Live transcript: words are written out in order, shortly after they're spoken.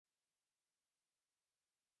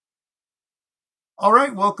All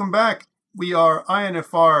right, welcome back. We are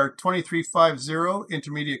INFR2350,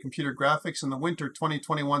 Intermediate Computer Graphics, in the winter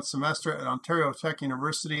 2021 semester at Ontario Tech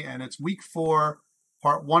University, and it's week 4,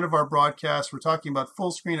 part 1 of our broadcast. We're talking about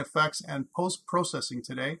full screen effects and post-processing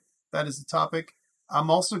today. That is the topic.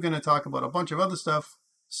 I'm also going to talk about a bunch of other stuff,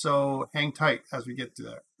 so hang tight as we get to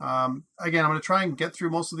that. Again, I'm going to try and get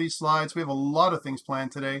through most of these slides. We have a lot of things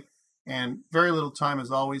planned today, and very little time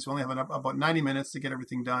as always. We only have about 90 minutes to get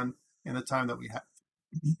everything done in the time that we have.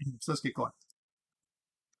 So let's get going.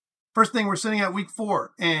 First thing, we're sitting at week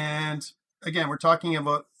 4, and again, we're talking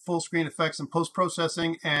about full screen effects and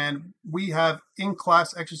post-processing, and we have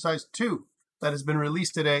in-class exercise 2 that has been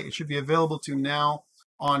released today. It should be available to now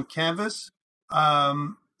on Canvas.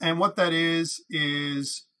 And what that is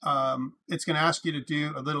it's going to ask you to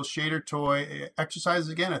do a little shader toy exercise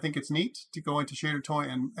again. I think it's neat to go into shader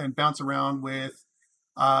toy and bounce around with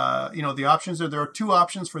the options. There are 2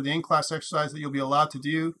 options for the in-class exercise that you'll be allowed to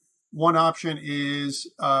do. One option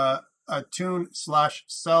is a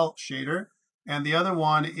tune/cell shader, and the other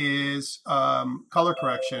one is color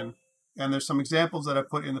correction. And there's some examples that I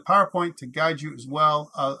put in the PowerPoint to guide you as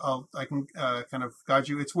well. I can kind of guide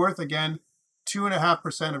you. It's worth, again,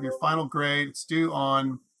 2.5% of your final grade. It's due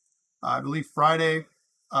on, I believe, Friday.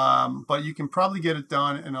 But you can probably get it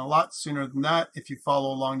done in a lot sooner than that if you follow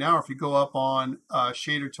along now, or if you go up on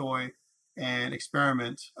Shader Toy and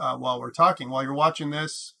experiment while you're watching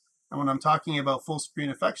this. And when I'm talking about full screen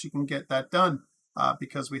effects, you can get that done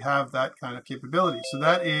because we have that kind of capability. So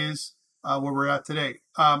that is where we're at today.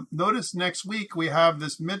 Notice next week we have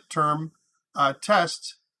this midterm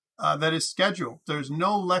test that is scheduled. There's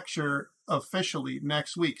no lecture officially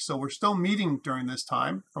next week. So we're still meeting during this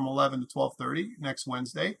time from 11 to 12:30 next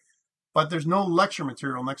Wednesday, but there's no lecture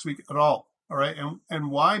material next week at all. All right. And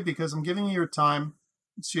why? Because I'm giving you your time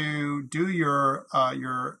to do your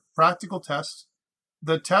practical test.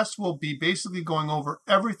 The test will be basically going over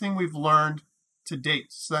everything we've learned to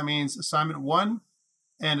date. So that means assignment 1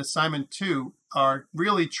 and assignment 2 are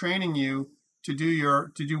really training you to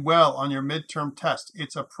do well on your midterm test.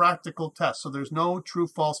 It's a practical test, so there's no true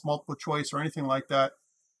false multiple choice or anything like that.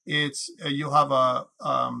 It's you'll have a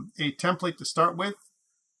template to start with.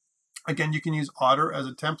 Again, you can use Otter as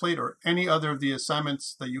a template or any other of the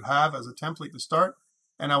assignments that you have as a template to start,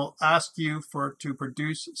 and I will ask you to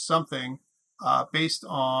produce something based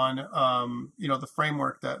on the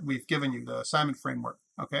framework that we've given you, the assignment framework.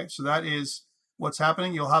 Okay, so that is what's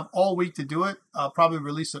happening. You'll have all week to do it. I'll probably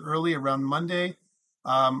release it early around Monday,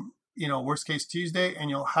 worst case Tuesday, and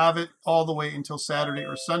you'll have it all the way until Saturday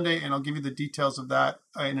or Sunday. And I'll give you the details of that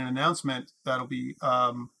in an announcement that'll be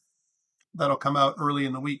that'll come out early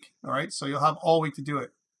in the week. All right, so you'll have all week to do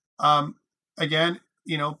it. Again,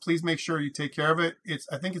 please make sure you take care of it.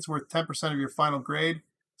 I think it's worth 10% of your final grade.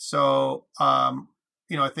 So I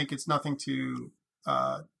think it's nothing to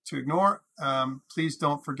ignore. Please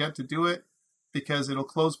don't forget to do it, because it'll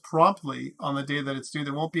close promptly on the day that it's due.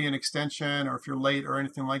 There won't be an extension or if you're late or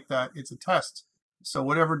anything like that. It's a test. So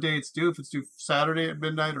whatever day it's due, if it's due Saturday at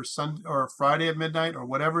midnight or Sunday or Friday at midnight or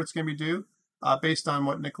whatever it's going to be due, based on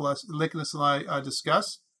what Nicholas and I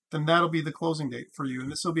discuss, then that'll be the closing date for you. And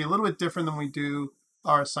this will be a little bit different than we do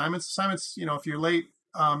our assignments. Assignments, if you're late,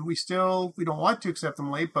 we don't want to accept them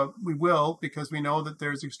late, but we will, because we know that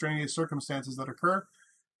there's extraneous circumstances that occur.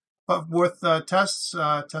 But with tests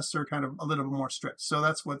are kind of a little bit more strict. So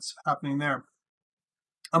that's what's happening there.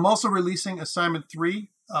 I'm also releasing assignment 3.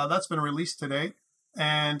 That's been released today,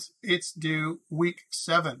 and it's due week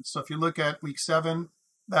 7. So if you look at week 7,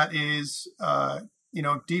 that is,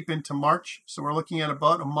 deep into March. So we're looking at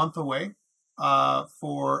about a month away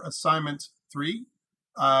for assignment 3.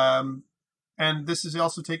 And this is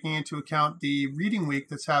also taking into account the reading week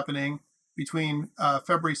that's happening between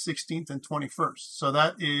February 16th and 21st. So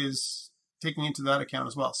that is taking into that account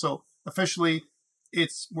as well. So officially,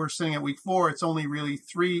 we're sitting at week 4. It's only really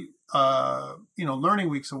 3, learning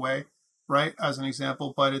weeks away, right, as an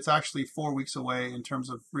example, but it's actually 4 weeks away in terms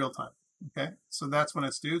of real time. Okay, so that's when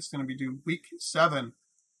it's due. It's going to be due week 7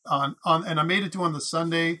 and I made it due on the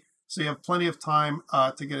Sunday, so you have plenty of time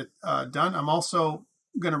to get it done. I'm also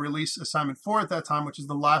going to release assignment 4 at that time, which is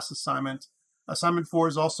the last assignment. Assignment 4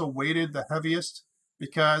 is also weighted the heaviest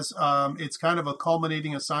because it's kind of a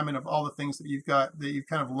culminating assignment of all the things that you've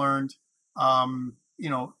kind of learned,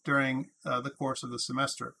 during the course of the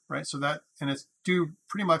semester, right? So and it's due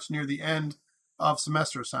pretty much near the end of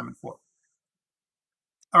semester assignment 4.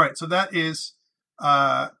 All right, so that is,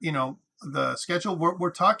 the schedule.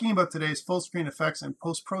 We're talking about today's full screen effects and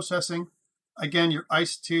post-processing. Again, your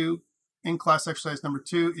ICE 2 in-class exercise number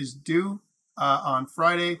 2 is due on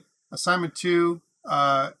Friday. Assignment 2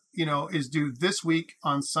 is due this week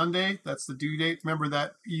on Sunday. That's the due date. Remember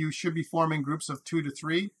that you should be forming groups of 2 to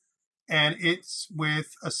 3, and it's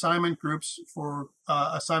with assignment groups for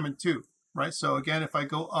assignment 2, right? So again, if I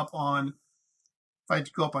go up on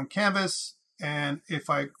Canvas, and if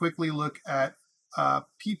I quickly look at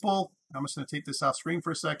people, I'm just going to take this off screen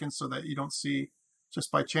for a second so that you don't see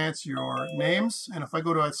just by chance your names. And if I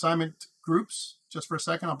go to assignment groups, just for a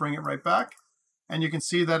second, I'll bring it right back. And you can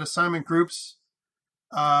see that assignment groups,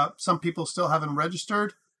 some people still haven't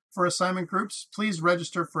registered for assignment groups. Please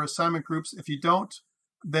register for assignment groups. If you don't,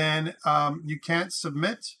 then you can't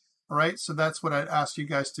submit, all right? So that's what I'd ask you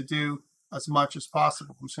guys to do as much as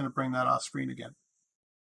possible. I'm just going to bring that off screen again.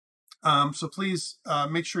 So please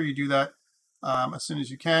make sure you do that as soon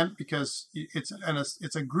as you can, because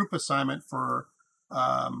it's a group assignment for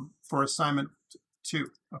assignment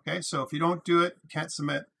 2. Okay, so if you don't do it, you can't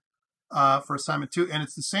submit for assignment 2. And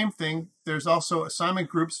it's the same thing. There's also assignment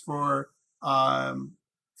groups for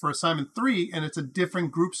assignment 3, and it's a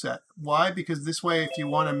different group set. Why? Because this way, if you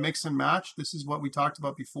want to mix and match, this is what we talked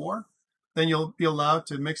about before, then you'll be allowed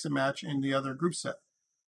to mix and match in the other group set.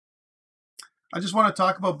 I just want to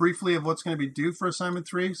talk about briefly of what's going to be due for assignment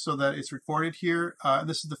 3 so that it's recorded here.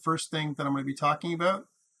 This is the first thing that I'm going to be talking about.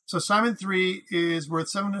 So assignment 3 is worth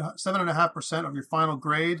 7.5% of your final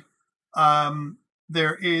grade.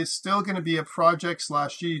 There is still going to be a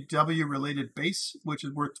project/GW related base, which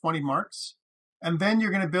is worth 20 marks. And then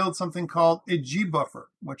you're going to build something called a G buffer,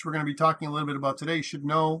 which we're going to be talking a little bit about today. You should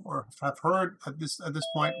know or have heard at this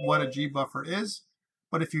point what a G buffer is.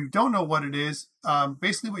 But if you don't know what it is,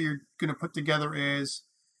 basically what you're going to put together is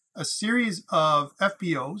a series of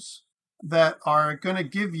FBOs that are going to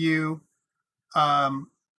give you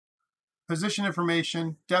position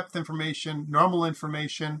information, depth information, normal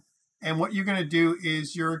information. And what you're going to do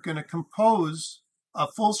is you're going to compose a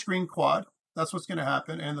full screen quad. That's what's going to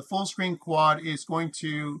happen. And the full screen quad is going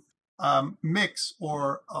to mix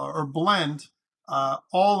or blend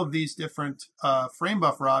all of these different frame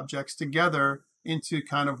buffer objects together into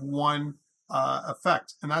kind of one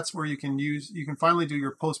effect. And that's where you can finally do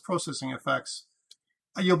your post-processing effects.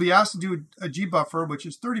 You'll be asked to do a G buffer, which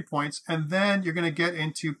is 30 points, and then you're going to get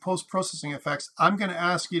into post-processing effects. I'm going to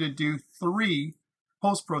ask you to do 3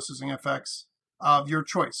 post-processing effects of your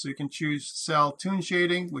choice. So you can choose cell tune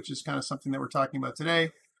shading, which is kind of something that we're talking about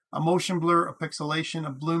today, a motion blur, a pixelation, a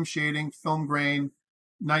bloom shading, film grain,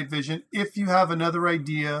 night vision. If you have another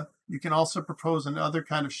idea, you can also propose another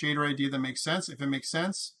kind of shader idea that makes sense. If it makes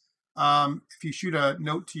sense, if you shoot a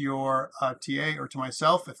note to your TA or to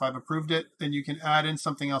myself, if I've approved it, then you can add in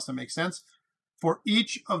something else that makes sense. For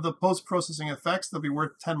each of the post-processing effects, they'll be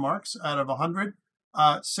worth 10 marks out of 100.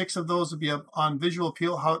 6 of those will be on visual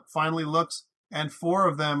appeal, how it finally looks, and 4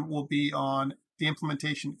 of them will be on the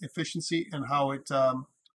implementation efficiency and how it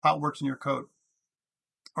works in your code.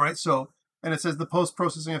 All right, so, and it says the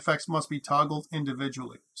post-processing effects must be toggled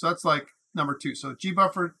individually. So that's like number 2. So G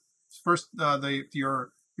buffer, first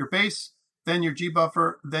your base, then your G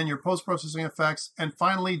buffer, then your post-processing effects, and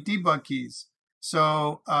finally debug keys.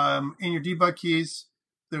 So in your debug keys,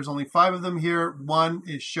 there's only 5 of them here. 1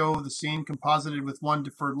 is show the scene composited with 1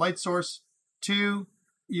 deferred light source. 2,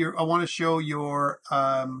 I want to show your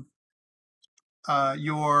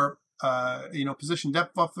position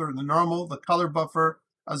depth buffer, the normal, the color buffer,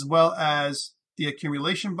 as well as the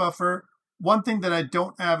accumulation buffer. One thing that I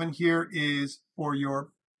don't have in here is for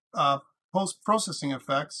your post-processing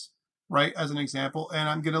effects, right, as an example. And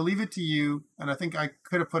I'm going to leave it to you. And I think I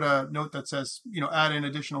could have put a note that says, add in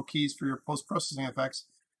additional keys for your post-processing effects.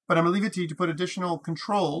 But I'm going to leave it to you to put additional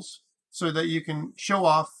controls so that you can show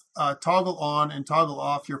off, toggle on and toggle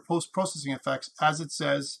off your post-processing effects as it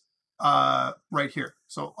says right here.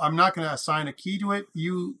 So I'm not going to assign a key to it.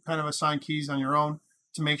 You kind of assign keys on your own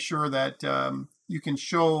to make sure that you can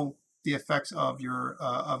show the effects of your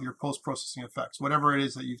post-processing effects, whatever it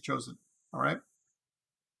is that you've chosen. All right.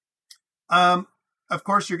 Of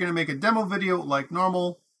course, you're going to make a demo video like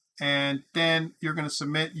normal, and then you're going to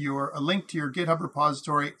submit a link to your GitHub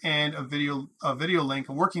repository and a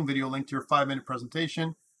working video link to your 5-minute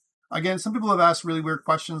presentation. Again, some people have asked really weird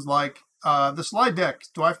questions like the slide deck.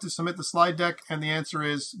 Do I have to submit the slide deck? And the answer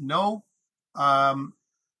is no.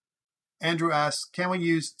 Andrew asks, can we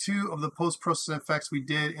use 2 of the post-processing effects we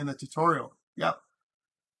did in the tutorial? Yeah.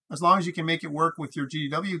 As long as you can make it work with your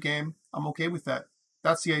GDW game, I'm okay with that.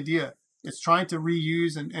 That's the idea. It's trying to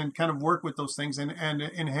reuse and kind of work with those things and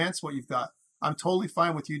enhance what you've got. I'm totally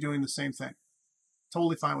fine with you doing the same thing.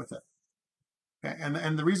 Totally fine with it. Okay?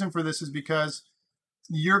 And the reason for this is because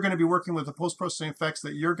you're going to be working with the post-processing effects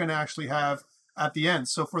that you're going to actually have at the end.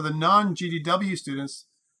 So for the non-GDW students,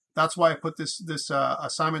 That's why I put this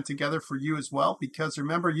assignment together for you as well, because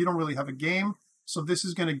remember, you don't really have a game. So this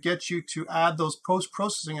is going to get you to add those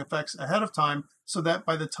post-processing effects ahead of time, so that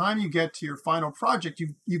by the time you get to your final project,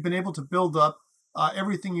 you've been able to build up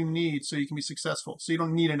everything you need so you can be successful. So you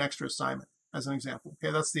don't need an extra assignment, as an example.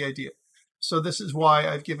 Okay, that's the idea. So this is why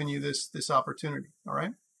I've given you this opportunity. All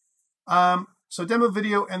right. So demo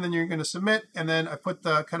video, and then you're going to submit, and then I put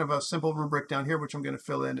the kind of a simple rubric down here, which I'm going to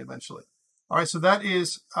fill in eventually. All right. So that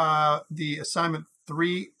is the assignment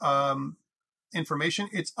 3 information.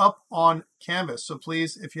 It's up on Canvas. So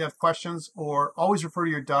please, if you have questions, or always refer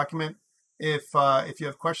to your document if you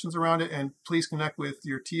have questions around it, and please connect with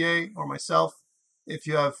your TA or myself if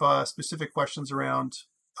you have specific questions around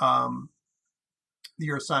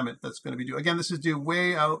your assignment that's going to be due. Again, this is due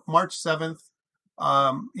way out, March 7th,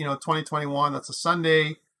 2021. That's a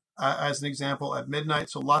Sunday, as an example, at midnight.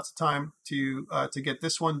 So lots of time to get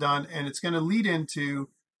this one done, and it's going to lead into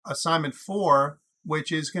assignment 4,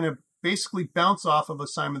 which is going to basically bounce off of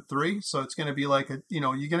assignment 3. So it's going to be like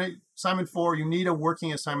assignment 4. You need a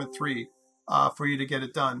working assignment 3 for you to get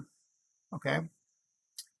it done. Okay.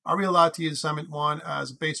 Are we allowed to use assignment 1 as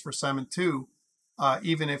a base for assignment 2,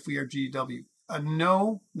 even if we are GDW?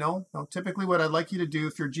 No. Typically, what I'd like you to do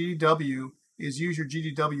if you're GDW is use your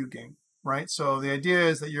GDW game, right? So the idea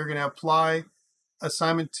is that you're going to apply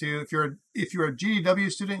assignment 2. If you're a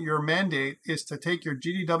GDW student, your mandate is to take your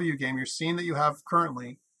GDW game, your scene that you have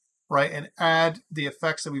currently, right, and add the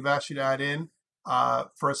effects that we've asked you to add in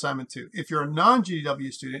for assignment 2. If you're a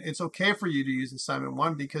non-GDW student, it's okay for you to use assignment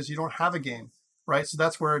 1 because you don't have a game, right? So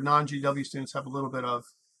that's where non-GDW students have a little bit of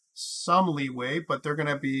some leeway, but they're going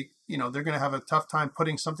to be, they're going to have a tough time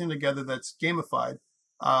putting something together that's gamified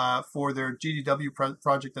for their GDW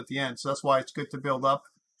project at the end. So that's why it's good to build up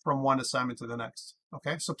from one assignment to the next.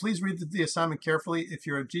 Okay, so please read the assignment carefully. If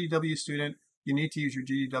you're a GDW student, you need to use your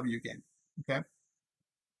GDW game. Okay.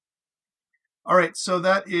 All right, so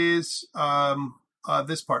that is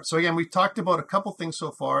this part. So again, we've talked about a couple things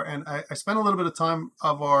so far, and I spent a little bit of time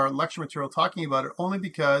of our lecture material talking about it only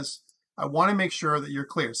because I want to make sure that you're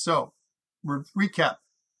clear. So recap.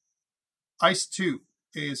 ICE 2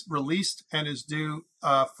 is released and is due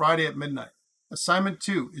Friday at midnight. Assignment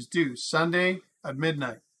 2 is due Sunday at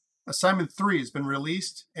midnight. Assignment 3 has been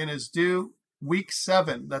released and is due week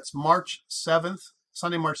 7. That's March 7th,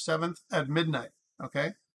 Sunday, March 7th at midnight.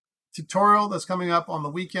 Okay. Tutorial that's coming up on the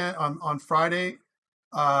weekend, on Friday.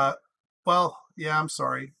 Well, yeah, I'm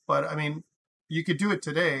sorry, but I mean, you could do it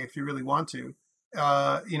today if you really want to.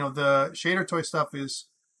 The shader toy stuff is,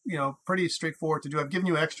 pretty straightforward to do. I've given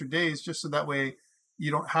you extra days just so that way you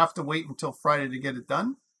don't have to wait until Friday to get it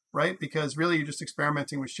done, right? Because really you're just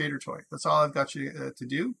experimenting with shader toy. That's all I've got you to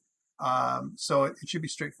do. So it should be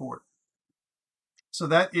straightforward. So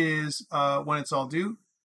that is when it's all due.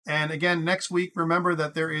 And again, next week, remember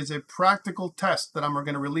that there is a practical test that I'm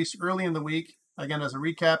going to release early in the week, again, as a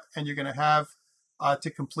recap, and you're going to have to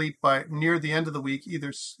complete by near the end of the week,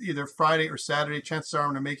 either Friday or Saturday. Chances are I'm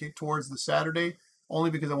going to make it towards the Saturday, only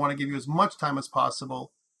because I want to give you as much time as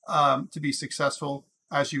possible to be successful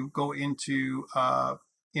as you go into, a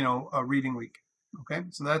reading week. Okay,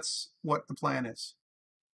 so that's what the plan is.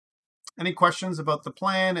 Any questions about the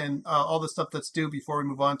plan and all the stuff that's due before we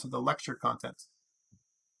move on to the lecture content?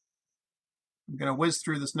 I'm going to whiz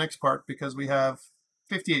through this next part because we have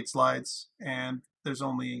 58 slides and there's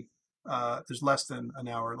only there's less than an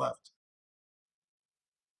hour left.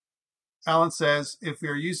 Alan says, if we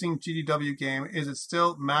are using GDW game, is it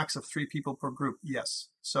still max of 3 people per group? Yes.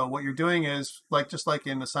 So what you're doing is, just like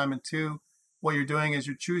in assignment 2, what you're doing is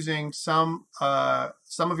you're choosing some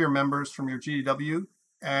of your members from your GDW,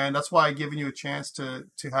 and that's why I've given you a chance to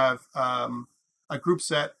have a group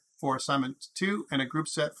set for assignment 2 and a group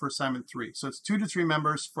set for assignment 3. So it's 2 to 3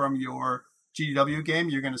 members from your GDW game.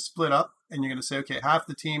 You're going to split up and you're going to say, okay, half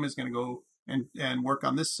the team is going to go and work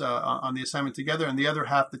on this on the assignment together, and the other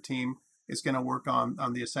half the team is going to work on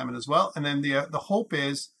the assignment as well. And then the hope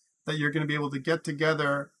is that you're going to be able to get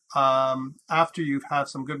together after you've had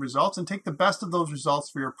some good results and take the best of those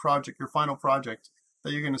results for your project, your final project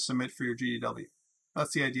that you're going to submit for your GDW.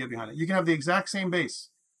 That's the idea behind it. You can have the exact same base.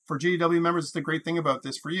 For GDW members, it's the great thing about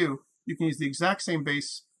this for you. You can use the exact same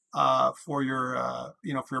base for your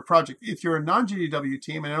for your project. If you're a non-GDW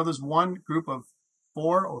team, and I know there's one group of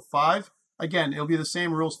 4 or 5, again, it'll be the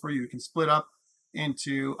same rules for you. You can split up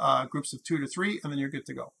into groups of 2 to 3, and then you're good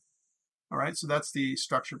to go. All right, so that's the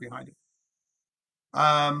structure behind it.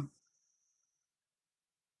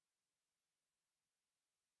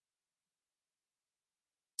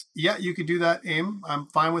 Yeah, you could do that, Aim. I'm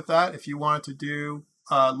fine with that. If you wanted to do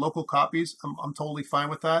local copies, I'm totally fine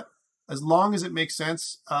with that. as long as it makes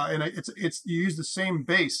sense, and you use the same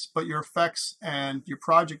base, but your effects and your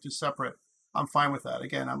project is separate, I'm fine with that.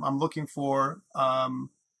 Again, I'm looking for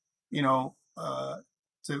you know,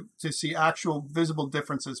 to see actual visible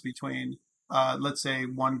differences between, let's say,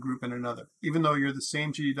 one group and another. Even though you're the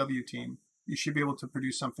same GDW team, you should be able to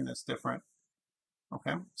produce something that's different.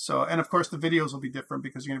 Okay, so, and of course the videos will be different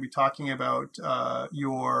because you're going to be talking about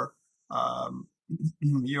your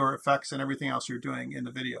effects and everything else you're doing in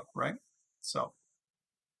the video, right? So,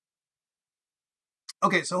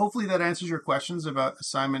 okay, so hopefully that answers your questions about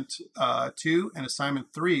assignment 2 and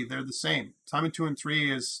assignment 3. They're the same. Assignment 2 and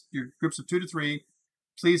 3 is your groups of 2 to 3.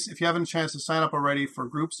 Please, if you haven't a chance to sign up already for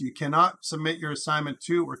groups, you cannot submit your assignment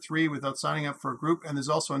 2 or 3 without signing up for a group. And there's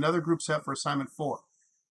also another group set for assignment 4.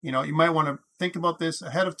 You know, you might want to think about this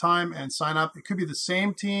ahead of time and sign up. It could be the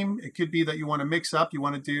same team. It could be that you want to mix up. You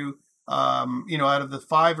want to do, you know, out of the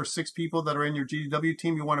 5 or 6 people that are in your GDW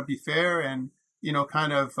team, you want to be fair and, you know,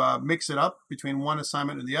 kind of mix it up between one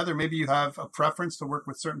assignment and the other. Maybe you have a preference to work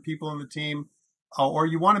with certain people in the team, or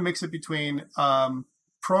you want to mix it between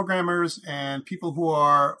programmers and people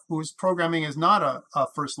whose programming is not a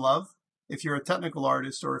first love. If you're a technical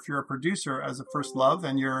artist or if you're a producer as a first love,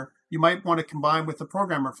 and you might want to combine with the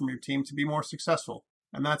programmer from your team to be more successful.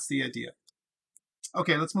 And that's the idea.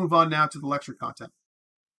 Okay, let's move on now to the lecture content.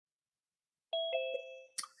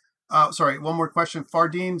 Sorry, one more question.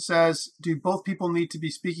 Fardeen says, do both people need to be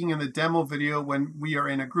speaking in the demo video when we are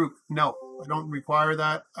in a group? No, I don't require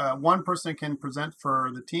that. One person can present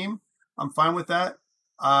for the team. I'm fine with that.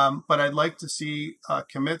 But I'd like to see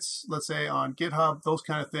commits, let's say on GitHub, those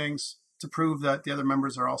kind of things to prove that the other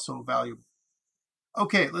members are also valuable.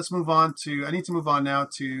 Okay, let's move on to, I need to move on now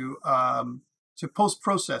to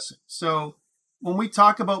post-processing. So when we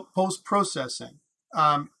talk about post-processing,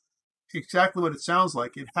 exactly what it sounds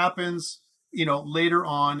like. It happens, you know, later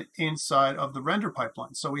on inside of the render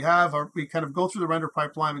pipeline. So we kind of go through the render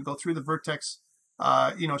pipeline, we go through the vertex,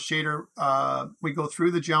 you know, shader, we go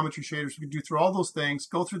through the geometry shaders, we do through all those things,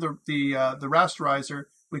 go through the rasterizer,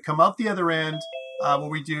 we come out the other end where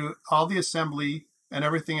we do all the assembly and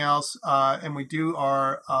everything else, and we do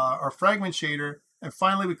our fragment shader, and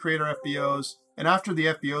finally we create our FBOs. And after the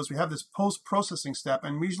FBOs, we have this post-processing step,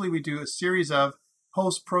 and usually we do a series of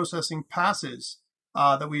post-processing passes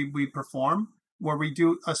that we perform, where we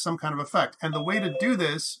do some kind of effect. And the way to do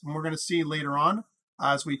this, and we're going to see later on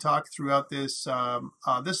as we talk throughout this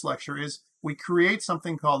this lecture, is we create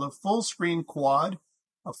something called a full screen quad,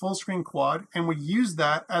 and we use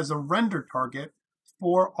that as a render target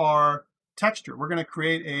for our texture. We're going to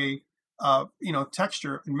create a you know,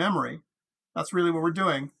 texture in memory. That's really what we're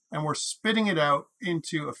doing, and we're spitting it out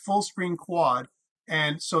into a full screen quad.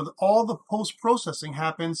 And so all the post-processing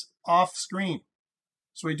happens off-screen.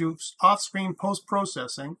 So we do off-screen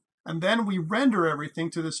post-processing, and then we render everything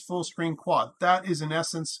to this full-screen quad. That is, in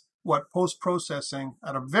essence, what post-processing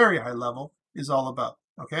at a very high level is all about.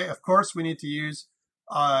 Okay, of course, we need to use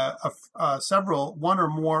one or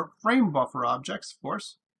more frame buffer objects, of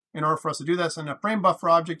course, in order for us to do this. And a frame buffer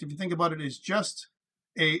object, if you think about it, is just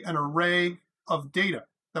an array of data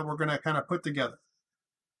that we're going to kind of put together.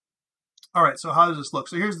 All right, so how does this look?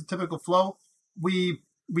 So here's the typical flow. We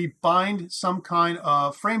bind some kind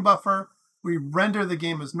of frame buffer. We render the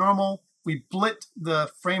game as normal. We blit the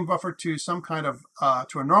frame buffer to some kind of,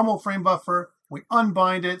 to a normal frame buffer. We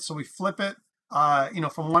unbind it, so we flip it, you know,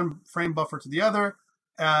 from one frame buffer to the other,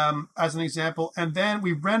 as an example. And then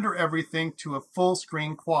we render everything to a full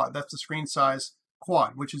screen quad. That's the screen size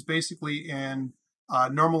quad, which is basically in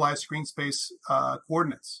normalized screen space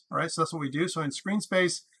coordinates. All right, so that's what we do. So in screen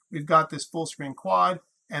space, we've got this full screen quad,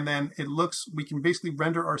 and then we can basically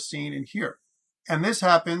render our scene in here. And this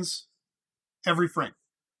happens every frame.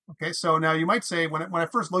 Okay, so now you might say, when I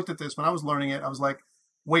first looked at this, when I was learning it, I was like,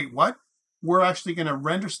 wait, what? We're actually going to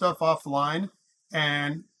render stuff offline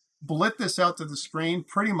and blit this out to the screen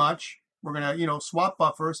pretty much. We're going to, you know, swap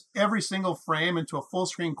buffers every single frame into a full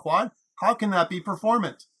screen quad. How can that be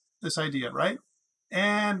performant? This idea, right?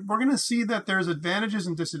 And we're going to see that there's advantages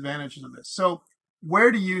and disadvantages of this. So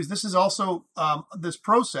where to use, this is also, this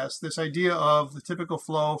process, this idea of the typical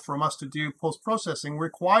flow from us to do post-processing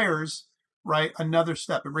requires, right, another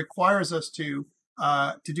step. It requires us to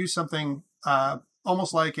do something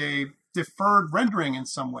almost like a deferred rendering in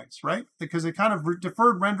some ways, right? Because it kind of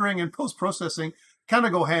deferred rendering and post-processing kind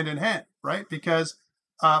of go hand in hand, right? Because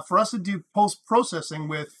for us to do post-processing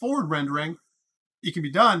with forward rendering, it can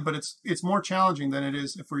be done, but it's more challenging than it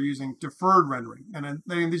is if we're using deferred rendering. And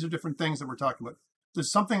then these are different things that we're talking about. There's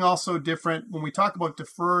something also different when we talk about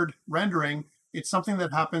deferred rendering. It's something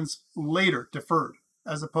that happens later, deferred,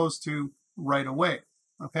 as opposed to right away.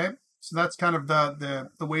 Okay, So that's kind of the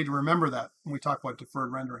way to remember that when we talk about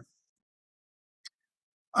deferred rendering.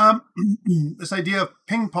 This idea of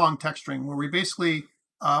ping pong texturing, where we basically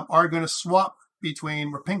are going to swap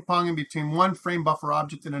between, we're ping ponging between one frame buffer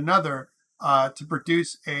object and another to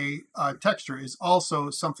produce a texture, is also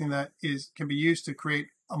something that can be used to create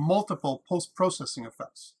a multiple post-processing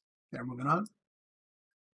effects. Okay, moving on.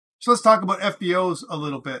 So let's talk about FBOs a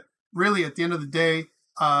little bit. Really, at the end of the day,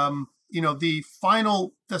 the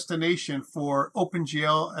final destination for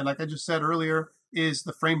OpenGL, and like I just said earlier, is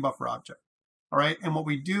the frame buffer object. All right, and what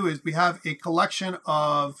we do is we have a collection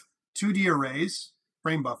of 2D arrays,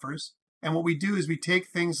 frame buffers, and what we do is we take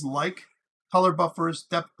things like color buffers,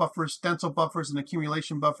 depth buffers, stencil buffers, and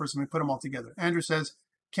accumulation buffers, and we put them all together. Andrew says,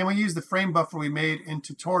 can we use the frame buffer we made in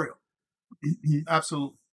tutorial?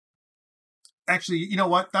 Absolutely. Actually, you know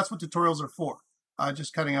what? That's what tutorials are for.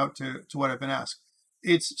 Just cutting out to what I've been asked.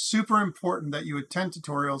 It's super important that you attend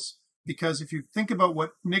tutorials, because if you think about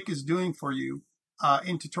what Nick is doing for you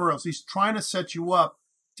in tutorials, he's trying to set you up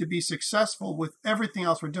to be successful with everything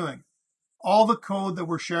else we're doing. All the code that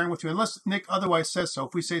we're sharing with you, unless Nick otherwise says so,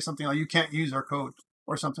 if we say something like you can't use our code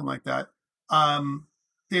or something like that,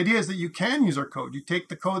 the idea is that you can use our code. You take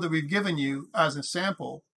the code that we've given you as a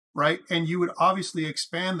sample, right? And you would obviously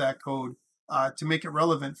expand that code to make it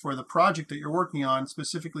relevant for the project that you're working on,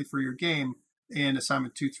 specifically for your game in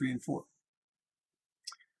assignment 2, 3, and 4.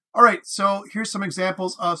 All right, so here's some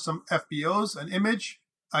examples of some FBOs. An image,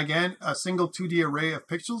 again, a single 2D array of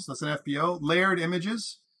pixels, that's an FBO, layered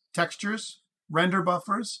images, textures, render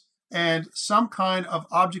buffers, and some kind of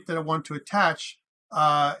object that I want to attach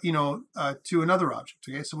to another object.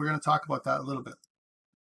 Okay, so we're going to talk about that a little bit.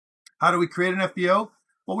 How do we create an FBO?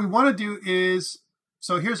 What we want to do is,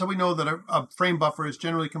 so here's how we know that a frame buffer is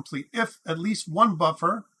generally complete: if at least one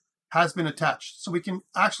buffer has been attached. So we can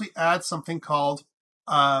actually add something called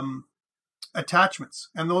attachments,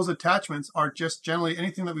 and those attachments are just generally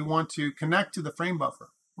anything that we want to connect to the frame buffer,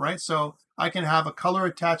 right? So I can have a color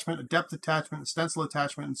attachment, a depth attachment, a stencil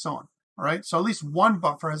attachment, and so on. All right, so at least one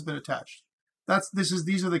buffer has been attached.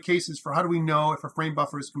 These are the cases for how do we know if a frame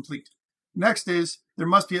buffer is complete. Next is there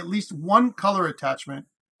must be at least one color attachment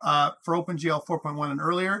for OpenGL 4.1 and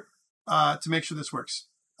earlier to make sure this works.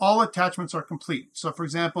 All attachments are complete. So for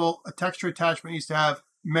example, a texture attachment needs to have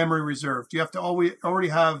memory reserved. You have to already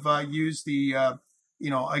have used the,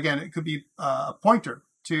 again, it could be a pointer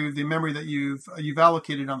to the memory that you've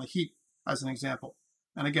allocated on the heap, as an example.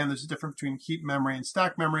 And again, there's a difference between heap memory and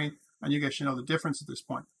stack memory, and you guys should know the difference at this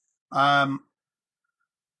point. And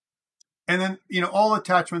then, all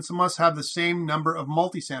attachments must have the same number of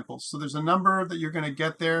multi-samples. So there's a number that you're going to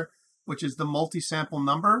get there, which is the multi-sample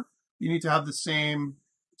number. You need to have the same,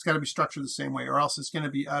 it's got to be structured the same way, or else it's going to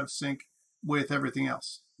be out of sync with everything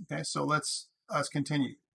else. Okay, so let's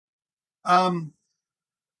continue.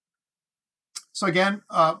 So again,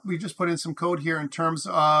 we just put in some code here in terms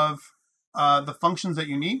of the functions that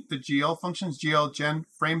you need, the GL functions, GL gen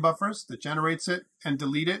frame buffers that generates it and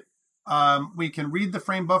delete it. We can read the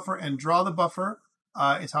frame buffer and draw the buffer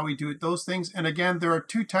is how we do it, those things. And again, there are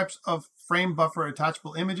two types of frame buffer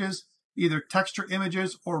attachable images, either texture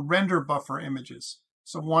images or render buffer images.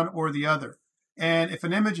 So one or the other. And if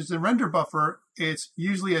an image is in render buffer, it's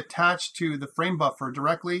usually attached to the frame buffer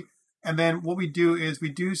directly. And then what we do is we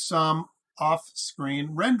do some off-screen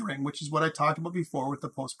rendering, which is what I talked about before with the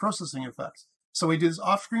post-processing effects. So we do this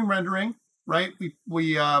off-screen rendering, right?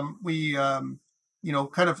 We kind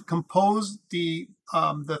of compose the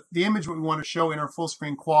image what we want to show in our full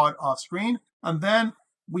screen quad off screen, and then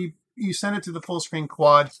you send it to the full screen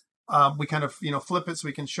quad. We kind of flip it so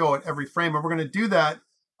we can show it every frame, and we're going to do that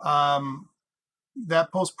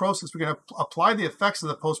that post process. We're going to apply the effects of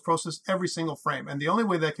the post process every single frame, and the only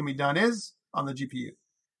way that can be done is on the GPU.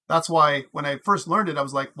 That's why when I first learned it, I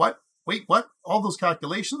was like, what? Wait, what? All those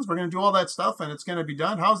calculations? We're going to do all that stuff and it's going to be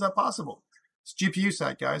done? How is that possible? It's GPU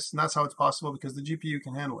side, guys, and that's how it's possible because the GPU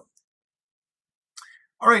can handle it.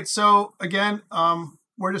 All right, so again,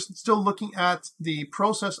 we're just still looking at the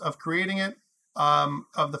process of creating it,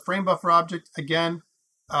 of the frame buffer object. Again,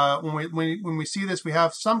 when we see this, we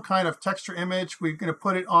have some kind of texture image. We're going to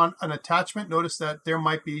put it on an attachment. Notice that there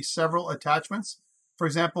might be several attachments. For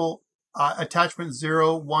example, attachment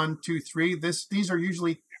 0, 1, 2, 3. These are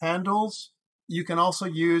usually handles. You can also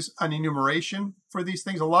use an enumeration for these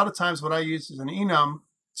things. A lot of times what I use is an enum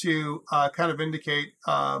to kind of indicate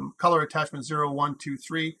color attachment 0, 1, 2,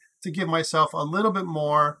 3 to give myself a little bit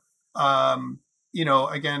more,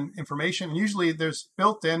 again, information. And usually there's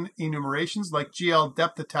built-in enumerations like GL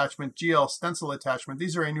depth attachment, GL stencil attachment.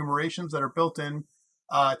 These are enumerations that are built in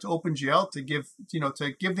to OpenGL to give,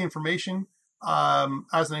 the information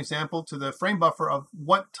as an example, to the frame buffer of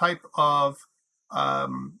what type of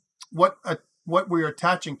what we're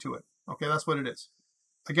attaching to it. Okay, that's what it is.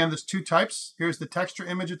 Again, there's two types. Here's the texture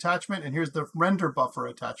image attachment, and here's the render buffer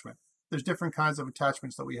attachment. There's different kinds of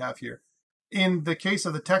attachments that we have here. In the case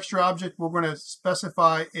of the texture object, we're going to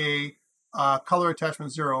specify a color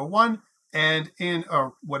attachment 0 or 1, and in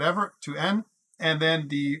or whatever to n. And then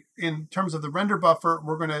in terms of the render buffer,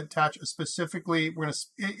 we're going to attach we're going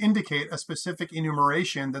to indicate a specific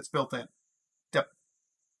enumeration that's built in. Depth,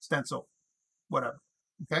 stencil, whatever.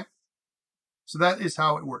 Okay. So that is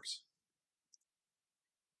how it works.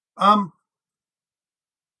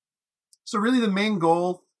 So really the main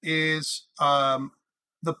goal is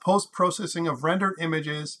the post-processing of rendered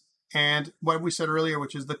images and what we said earlier,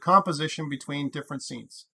 which is the composition between different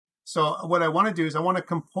scenes. So what I want to do is I want to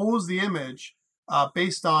compose the image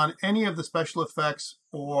based on any of the special effects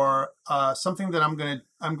or something that I'm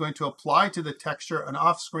going to apply to the texture, an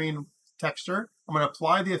off-screen texture. I'm going to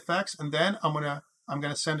apply the effects, and then I'm going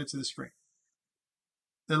to send it to the screen.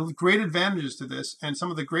 The great advantages to this, and some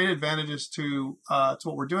of the great advantages to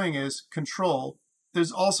what we're doing, is control.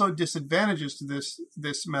 There's also disadvantages to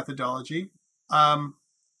this methodology.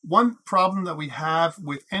 One problem that we have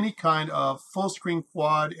with any kind of full screen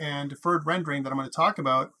quad and deferred rendering that I'm going to talk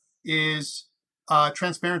about is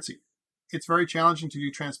transparency. It's very challenging to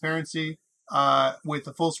do transparency with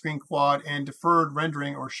a full screen quad and deferred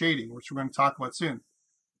rendering or shading, which we're going to talk about soon.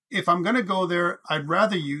 If I'm going to go there, I'd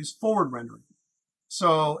rather use forward rendering.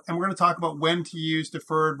 So, and we're going to talk about when to use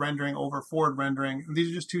deferred rendering over forward rendering. And these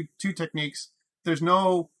are just two techniques. There's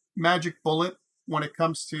no magic bullet when it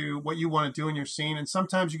comes to what you want to do in your scene. And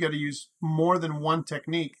sometimes you got to use more than one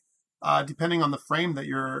technique, depending on the frame that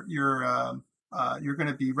you're going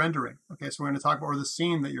to be rendering. Okay, so we're going to talk about, or the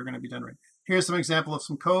scene that you're going to be rendering. Here's some example of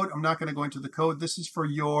some code. I'm not going to go into the code. This is for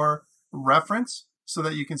your reference so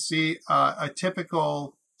that you can see a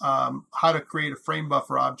typical how to create a frame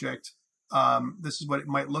buffer object. This is what it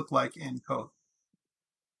might look like in code.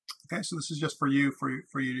 Okay, so this is just for you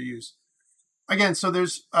to use. Again, so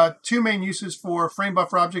there's two main uses for frame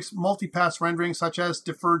buffer objects: multi-pass rendering, such as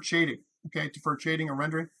deferred shading. Okay, deferred shading or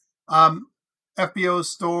rendering. FBOs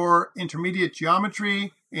store intermediate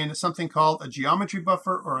geometry in something called a geometry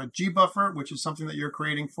buffer or a G buffer, which is something that you're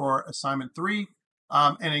creating for assignment 3,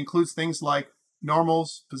 and it includes things like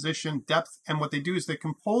normals, position, depth, and what they do is they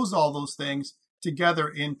compose all those things together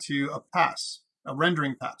into a pass, a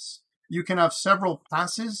rendering pass. You can have several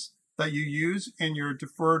passes that you use in your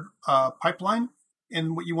deferred pipeline.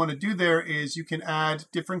 And what you want to do there is you can add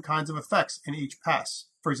different kinds of effects in each pass.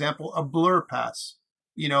 For example, a blur pass,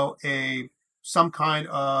 some kind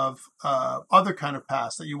of other kind of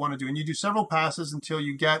pass that you want to do. And you do several passes until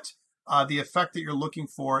you get the effect that you're looking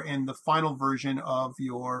for in the final version of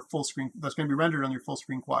your full screen that's going to be rendered on your full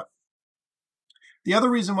screen quad. The other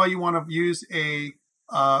reason why you want to use a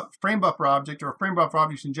frame buffer object or a frame buffer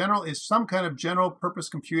object in general is some kind of general purpose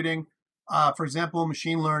computing, for example,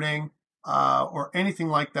 machine learning or anything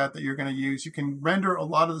like that you're going to use. You can render a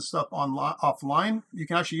lot of the stuff offline. You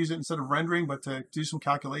can actually use it instead of rendering, but to do some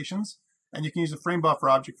calculations. And you can use a frame buffer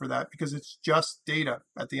object for that because it's just data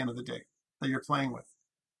at the end of the day that you're playing with.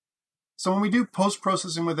 So when we do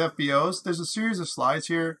post-processing with FBOs, there's a series of slides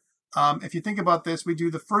here. If you think about this, we do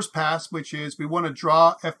the first pass, which is we want to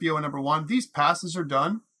draw FBO number 1. These passes are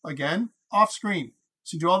done, again, off screen.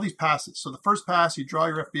 So you do all these passes. So the first pass, you draw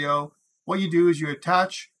your FBO. What you do is you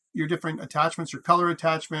attach your different attachments, your color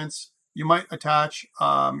attachments. You might attach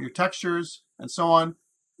your textures and so on.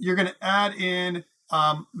 You're going to add in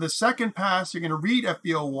the second pass. You're going to read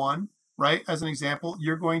FBO 1, right? As an example,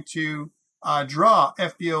 you're going to draw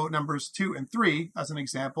FBO numbers 2 and 3 as an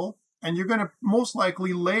example. And you're going to most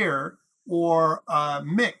likely layer or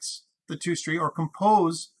mix the two stream or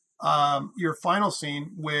compose your final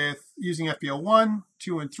scene with using FBO 1,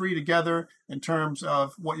 2, and 3 together in terms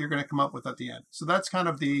of what you're going to come up with at the end. So that's kind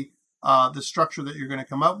of the structure that you're going to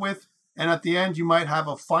come up with. And at the end, you might have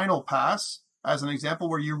a final pass as an example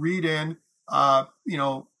where you read in,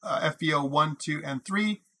 FBO 1, 2, and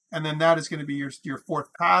 3. And then that is going to be your fourth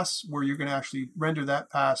pass where you're going to actually render that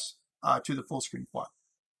pass to the full screen quad.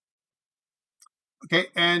 Okay,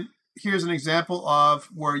 and here's an example of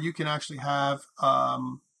where you can actually have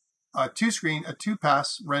a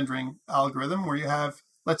two-pass rendering algorithm where you have,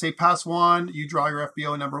 let's say, pass 1, you draw your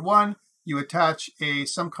FBO number 1, you attach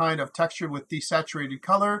some kind of texture with desaturated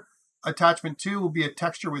color. Attachment 2 will be a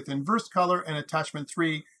texture with inverse color, and attachment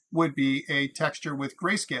 3 would be a texture with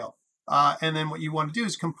grayscale. And then what you want to do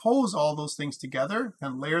is compose all those things together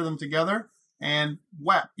and layer them together, and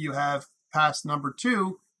whap, you have pass number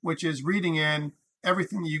 2, which is reading in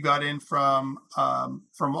everything that you got in from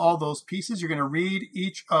all those pieces. You're going to read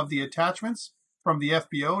each of the attachments from the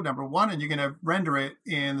FBO, number one, and you're going to render it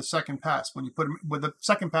in the second pass. When you put them, well, the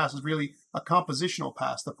second pass is really a compositional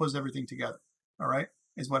pass that puts everything together, all right,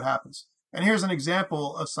 is what happens. And here's an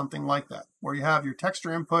example of something like that, where you have your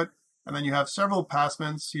texture input, and then you have several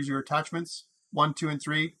passments. Here's your attachments, 1, 2, and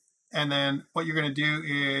 3. And then what you're going to do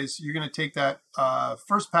is you're going to take that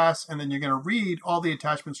first pass, and then you're going to read all the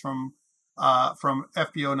attachments from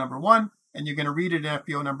FBO number 1, and you're going to read it in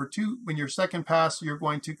FBO number 2. When your second pass, you're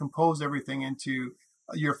going to compose everything into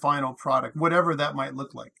your final product, whatever that might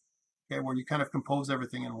look like, okay, where you kind of compose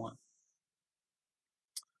everything in one.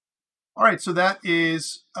 All right, so that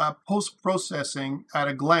is post-processing at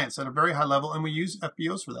a glance, at a very high level, and we use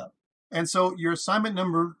FBOs for that. And so your assignment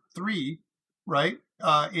number 3, right,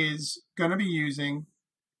 is going to be using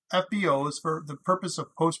FBOs for the purpose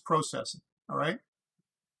of post-processing, all right?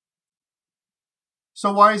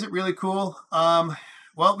 So why is it really cool?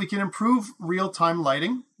 Well, we can improve real-time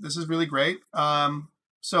lighting. This is really great.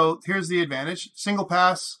 So here's the advantage. Single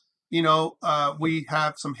pass, you know, we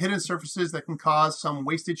have some hidden surfaces that can cause some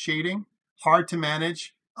wasted shading, hard to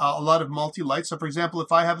manage, a lot of multi-light. So for example,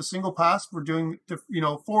 if I have a single pass, we're doing, you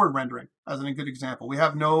know, forward rendering as a good example. We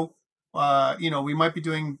have no, you know, we might be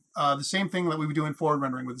doing the same thing that we would do in forward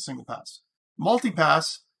rendering with a single pass.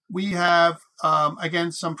 Multi-pass, we have,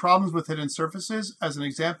 again, some problems with hidden surfaces as an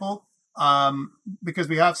example, because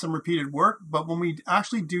we have some repeated work. But when we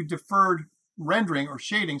actually do deferred rendering or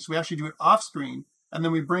shading, so we actually do it off screen, and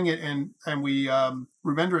then we bring it in and we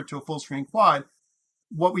render it to a full screen quad,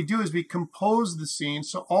 what we do is we compose the scene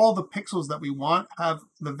so all the pixels that we want have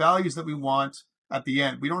the values that we want at the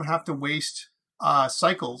end. We don't have to waste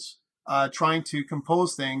cycles trying to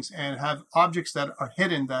compose things and have objects that are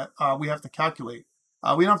hidden that we have to calculate.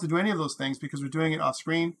 We don't have to do any of those things because we're doing it off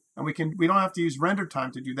screen, and we don't have to use render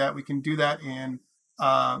time to do that. We can do that in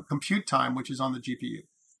compute time, which is on the GPU.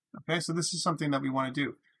 Okay, so this is something that we want to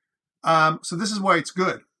do. So this is why it's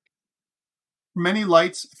good. Many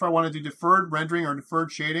lights, if I want to do deferred rendering or deferred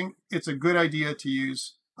shading, it's a good idea to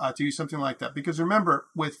use something like that. Because remember,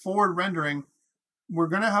 with forward rendering, we're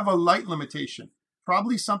going to have a light limitation,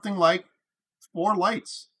 probably something like 4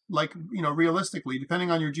 lights, like, you know, realistically, depending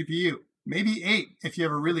on your GPU, maybe 8 if you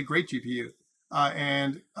have a really great GPU,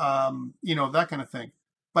 and you know, that kind of thing.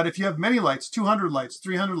 But if you have many lights, 200 lights,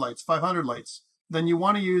 300 lights, 500 lights, then you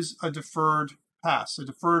want to use a deferred pass, a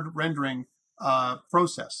deferred rendering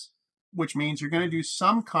process, which means you're going to do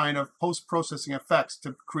some kind of post-processing effects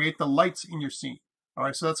to create the lights in your scene. All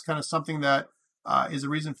right, so that's kind of something that is a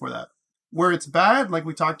reason for that. Where it's bad, like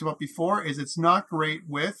we talked about before, is it's not great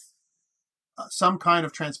with some kind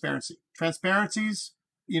of transparency. Transparencies,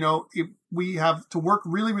 you know, we have to work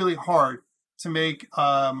really, really hard to make,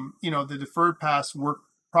 you know, the deferred pass work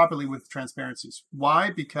properly with transparencies. Why?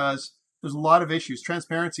 Because there's a lot of issues.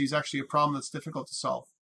 Transparency is actually a problem that's difficult to solve.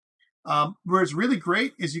 Where it's really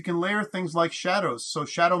great is you can layer things like shadows. So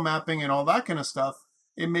shadow mapping and all that kind of stuff,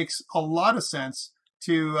 it makes a lot of sense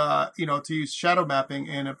to, you know, to use shadow mapping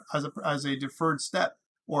as a deferred step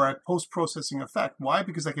or a post-processing effect. Why?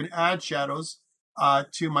 Because I can add shadows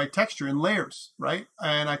to my texture in layers, right?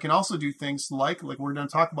 And I can also do things like we're going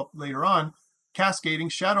to talk about later on, cascading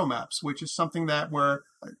shadow maps, which is something that where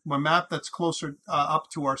a map that's closer up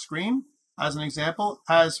to our screen, as an example,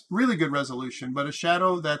 has really good resolution, but a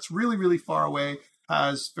shadow that's really, really far away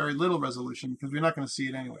has very little resolution because we're not going to see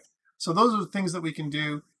it anyway. So those are the things that we can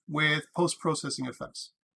do with post-processing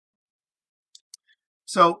effects.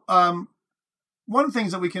 So one of the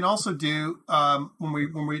things that we can also do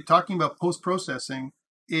when we're talking about post-processing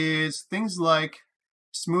is things like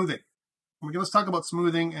smoothing. Let's talk about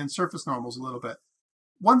smoothing and surface normals a little bit.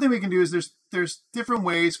 One thing we can do is there's different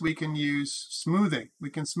ways we can use smoothing. We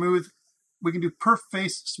can do per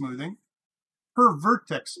face smoothing, per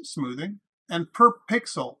vertex smoothing, and per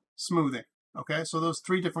pixel smoothing. Okay, so those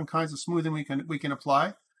 3 different kinds of smoothing we can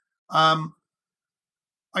apply.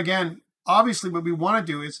 Again, obviously what we want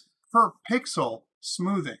to do is per pixel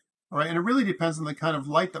smoothing, all right? And it really depends on the kind of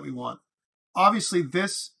light that we want. Obviously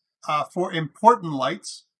this, for important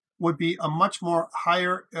lights, would be a much more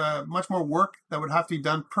work that would have to be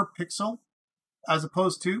done per pixel as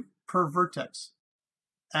opposed to per vertex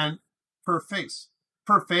and per face.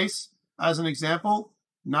 Per face, as an example,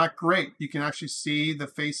 not great. You can actually see the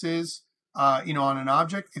faces, you know, on an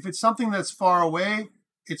object. If it's something that's far away,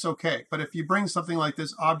 it's okay. But if you bring something like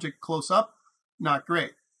this object close up, not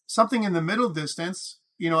great. Something in the middle distance,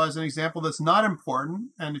 you know, as an example, that's not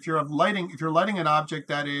important. And if you're lighting an object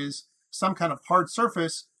that is some kind of hard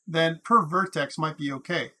surface, then per vertex might be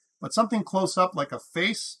okay. But something close up like a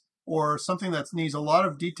face or something that needs a lot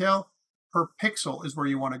of detail, per pixel is where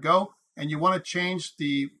you want to go. And you want to change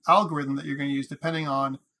the algorithm that you're going to use depending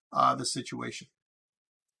on the situation.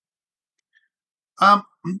 We're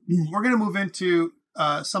going to move into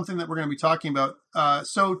something that we're going to be talking about.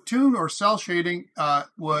 So tune or cell shading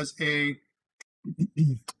was a,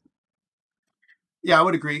 yeah, I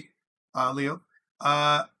would agree, Leo.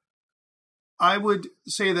 I would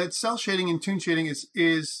say that cell shading and tune shading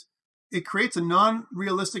is it creates a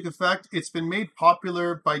non-realistic effect. It's been made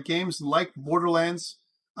popular by games like Borderlands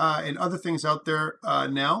and other things out there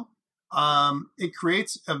now. It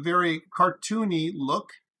creates a very cartoony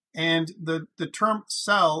look, and the term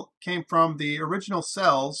cell came from the original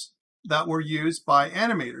cells that were used by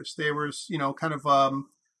animators. They were, kind of,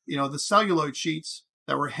 the celluloid sheets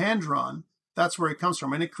that were hand-drawn. That's where it comes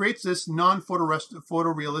from. And it creates this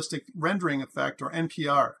non-photorealistic rendering effect, or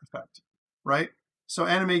NPR effect, right? So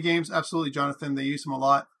anime games, absolutely, Jonathan, they use them a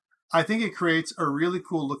lot. I think it creates a really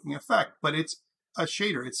cool looking effect, but it's a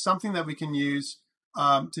shader. It's something that we can use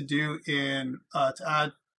to do to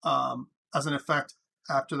add as an effect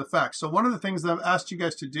after the fact. So one of the things that I've asked you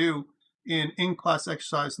guys to do in class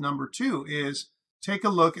exercise number 2 is take a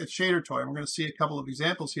look at Shader Toy. We're going to see a couple of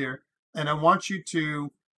examples here, and I want you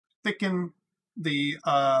to thicken the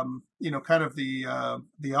kind of the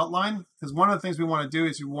outline, because one of the things we want to do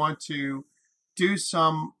is we want to do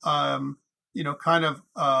some kind of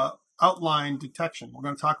outline detection. We're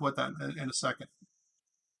going to talk about that in a second.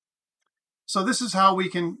 So this is how we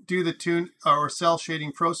can do the tune or cell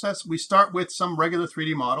shading process. We start with some regular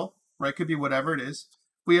 3D model, right? Could be whatever it is.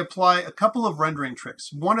 We apply a couple of rendering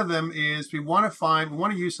tricks. One of them is we want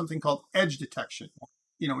to use something called edge detection.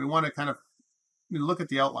 We want to kind of look at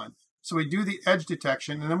the outline. So we do the edge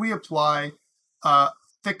detection, and then we apply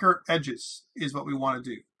thicker edges is what we want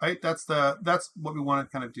to do, right? That's what we want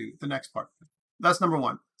to kind of do, the next part. That's number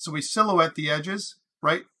 1. So we silhouette the edges,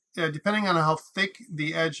 right? Depending on how thick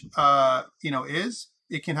the edge, is,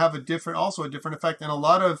 it can have a different effect. And a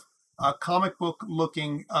lot of comic book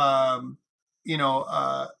looking,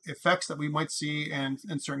 effects that we might see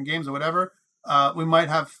in certain games or whatever, we might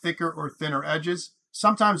have thicker or thinner edges.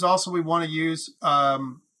 Sometimes also we want to use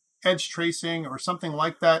edge tracing or something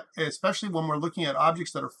like that, especially when we're looking at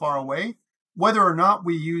objects that are far away. Whether or not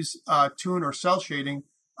we use tune or cell shading,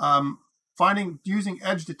 using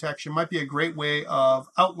edge detection might be a great way of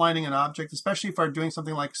outlining an object, especially if I'm doing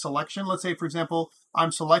something like selection. Let's say, for example,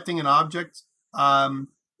 I'm selecting an object,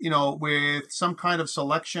 with some kind of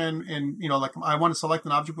selection, and like I want to select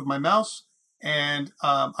an object with my mouse, and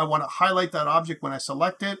I want to highlight that object when I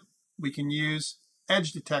select it. We can use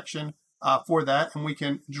edge detection for that, and we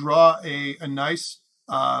can draw a nice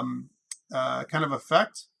kind of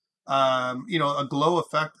effect, a glow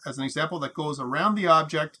effect as an example, that goes around the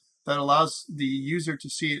object that allows the user to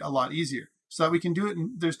see it a lot easier. So that we can do it,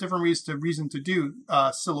 and there's different reason to do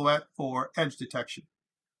silhouette or edge detection.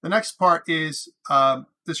 The next part is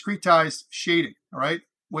discretized shading, all right,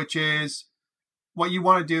 which is what you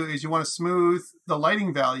want to do is you want to smooth the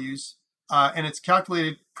lighting values, and it's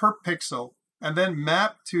calculated per pixel, and then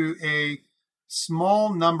map to a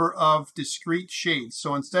small number of discrete shades.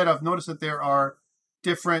 So instead of, notice that there are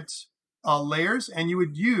different layers, and you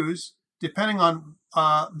would use, depending on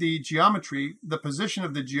the geometry, the position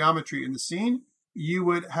of the geometry in the scene, you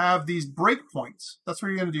would have these breakpoints. That's what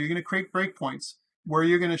you're going to do. You're going to create breakpoints where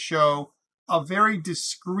you're going to show a very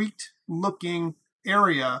discrete looking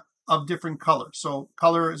area of different colors. So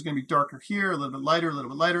color is going to be darker here, a little bit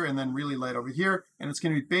lighter, and then really light over here. And it's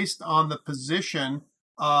going to be based on the position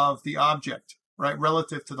of the object, right,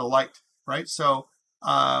 relative to the light, right? So,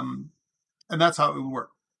 and that's how it would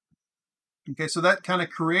work. Okay, so that kind of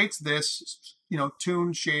creates this,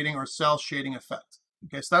 tune shading or cell shading effect.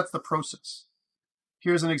 Okay, so that's the process.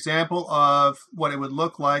 Here's an example of what it would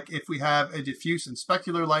look like if we have a diffuse and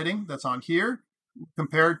specular lighting that's on here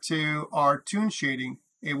compared to our tune shading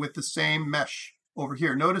with the same mesh over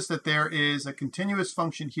here. Notice that there is a continuous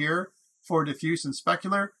function here for diffuse and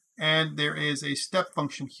specular, and there is a step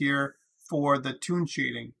function here for the tune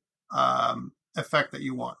shading effect that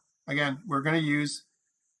you want. Again, we're going to use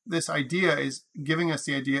this idea is giving us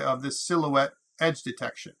the idea of this silhouette edge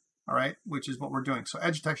detection, all right, which is what we're doing. So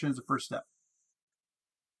edge detection is the first step.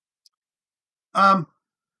 And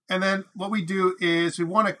then what we do is we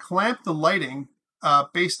want to clamp the lighting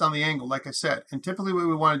based on the angle, like I said. And typically what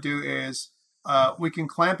we want to do is we can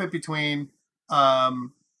clamp it between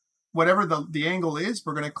whatever the angle is.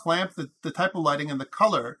 We're going to clamp the type of lighting and the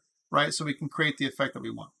color, right, so we can create the effect that we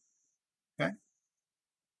want. Okay.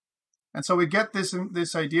 And so we get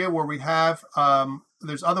this idea where we have,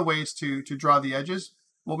 there's other ways to draw the edges.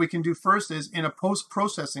 what we can do first is in a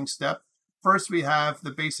post-processing step, first we have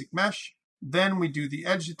the basic mesh, then we do the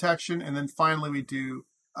edge detection, and then finally we do,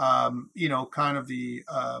 kind of the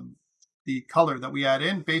color that we add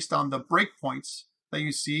in based on the breakpoints that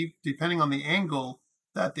you see depending on the angle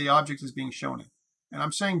that the object is being shown in. And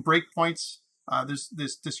I'm saying breakpoints, there's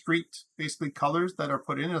this discrete, basically colors that are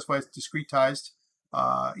put in. That's why it's discretized,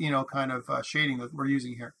 shading that we're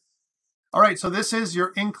using here. All right, so this is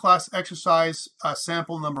your in-class exercise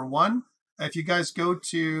sample number 1. If you guys go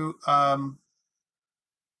to, sorry,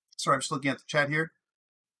 I'm just looking at the chat here.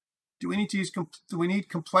 Do we need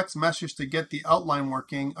complex meshes to get the outline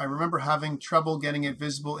working? I remember having trouble getting it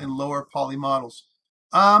visible in lower poly models.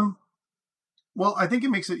 Well, I think it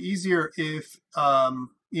makes it easier if,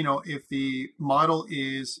 if the model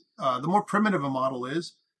is, the more primitive a model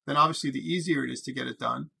is, then obviously the easier it is to get it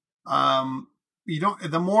done.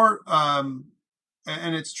 The more, and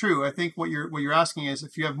it's true. I think what you're asking is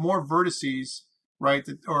if you have more vertices, right,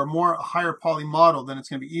 or a more higher poly model, then it's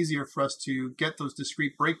going to be easier for us to get those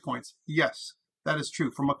discrete breakpoints. Yes, that is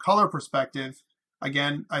true. From a color perspective,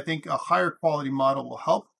 again, I think a higher quality model will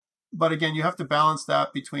help. But again, you have to balance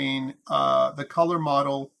that between the color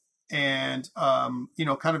model and kind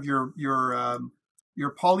of your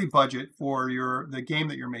poly budget for the game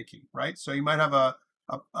that you're making, right? So you might have a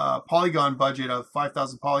polygon budget of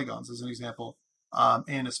 5,000 polygons as an example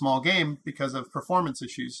in a small game because of performance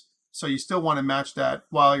issues. So you still want to match that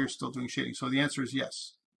while you're still doing shading. So the answer is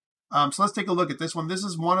yes. So let's take a look at this one. This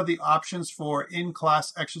is one of the options for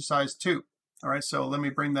in-class exercise 2. All right, so let me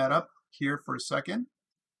bring that up here for a second.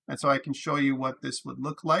 And so I can show you what this would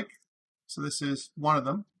look like. So this is one of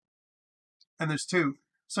them. And there's 2.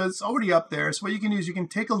 So it's already up there. So what you can do is you can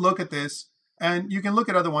take a look at this and you can look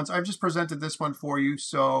at other ones. I've just presented this one for you.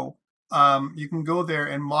 So you can go there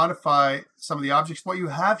and modify some of the objects. What you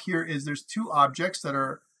have here is there's 2 objects that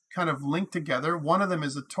are kind of linked together. One of them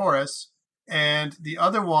is a torus and the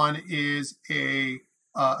other one is a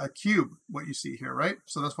cube, what you see here, right?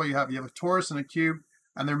 So that's what you have. You have a torus and a cube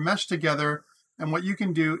and they're meshed together. And what you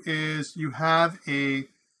can do is you have a,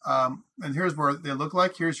 and here's where they look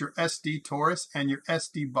like. Here's your SD torus and your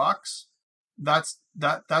SD box. That's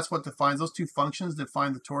what defines, those 2 functions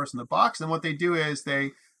define the torus and the box. And what they do is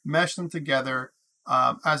they mesh them together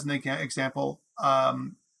as an example.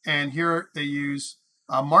 And here they use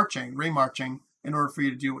remarching in order for you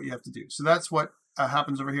to do what you have to do. So that's what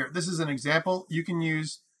happens over here. This is an example. You can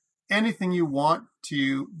use anything you want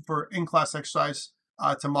for in-class exercise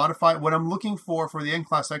to modify. What I'm looking for the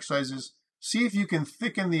in-class exercise is see if you can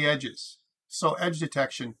thicken the edges. So edge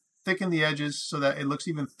detection, thicken the edges so that it looks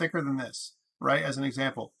even thicker than this, right? As an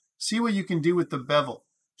example. See what you can do with the bevel.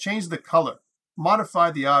 Change the color. Modify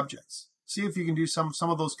the objects. See if you can do some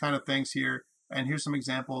of those kind of things here. And here's some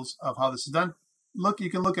examples of how this is done. You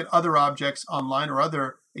can look at other objects online or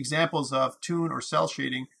other examples of toon or cell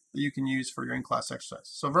shading that you can use for your in-class exercise.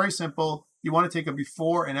 So very simple. You want to take a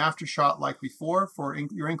before and after shot like before for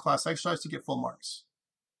your in-class exercise to get full marks.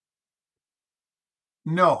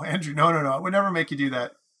 No, Andrew, no. I would never make you do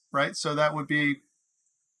that, right? So that would be,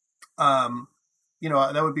 that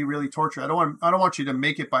would be really torture. I don't want you to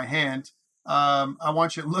make it by hand. I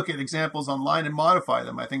want you to look at examples online and modify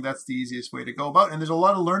them. I think that's the easiest way to go about it. And there's a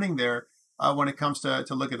lot of learning there when it comes to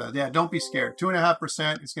look at that. Yeah, don't be scared.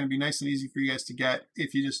 2.5%. It's going to be nice and easy for you guys to get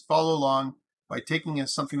if you just follow along by taking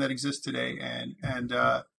something that exists today and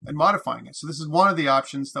modifying it. So this is one of the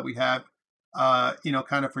options that we have,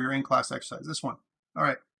 kind of for your in-class exercise. This one. All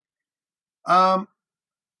right. All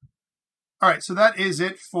right. So that is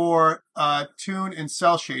it for toon and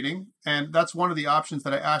cell shading, and that's one of the options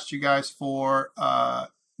that I asked you guys for.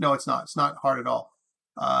 No, it's not. It's not hard at all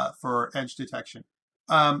for edge detection.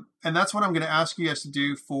 And that's what I'm going to ask you guys to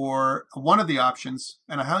do for one of the options.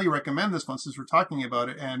 And I highly recommend this one since we're talking about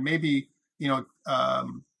it. And maybe,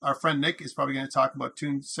 our friend Nick is probably going to talk about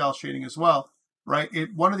toon cell shading as well, right?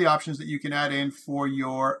 One of the options that you can add in for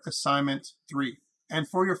your assignment 3 and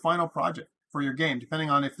for your final project for your game, depending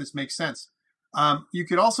on if this makes sense. You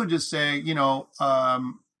could also just say, you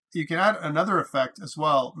can add another effect as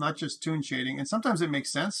well, not just toon shading. And sometimes it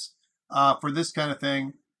makes sense for this kind of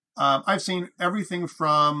thing. I've seen everything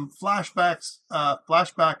from flashback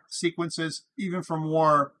sequences, even from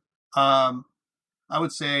more, I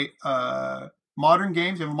would say, modern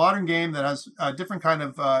games. You have a modern game that has a different kind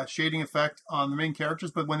of shading effect on the main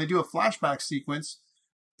characters, but when they do a flashback sequence,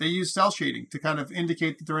 they use cell shading to kind of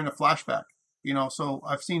indicate that they're in a flashback. So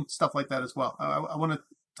I've seen stuff like that as well. I want to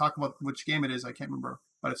talk about which game it is. I can't remember,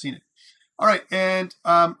 but I've seen it. All right, and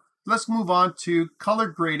let's move on to color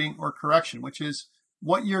grading or correction, which is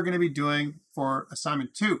what you're going to be doing for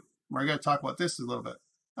assignment 2. We're going to talk about this a little bit.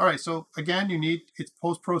 All right, so again, it's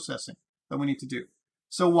post-processing that we need to do.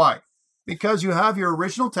 So why? Because you have your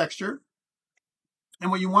original texture, and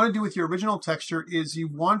what you want to do with your original texture is you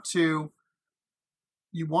want to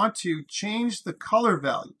change the color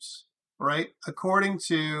values, right, according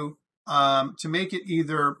to make it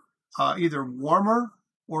either warmer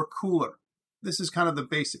or cooler. This is kind of the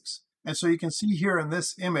basics. And so you can see here in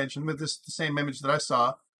this image, and with this the same image that I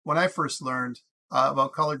saw when I first learned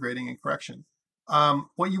about color grading and correction.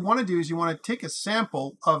 What you want to do is you want to take a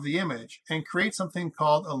sample of the image and create something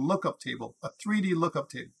called a lookup table, a 3D lookup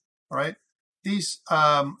table. All right. These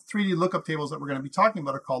 3D lookup tables that we're going to be talking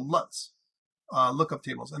about are called LUTs, lookup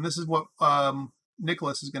tables. And this is what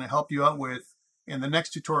Nicholas is going to help you out with in the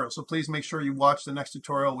next tutorial. So please make sure you watch the next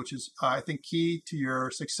tutorial, which is, I think, key to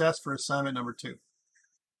your success for assignment number 2.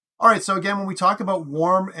 All right, so again, when we talk about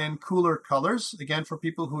warm and cooler colors, again, for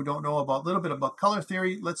people who don't know a little bit about color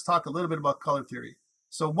theory, let's talk a little bit about color theory.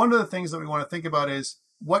 So one of the things that we want to think about is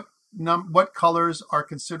what colors are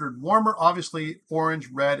considered warmer. Obviously, orange,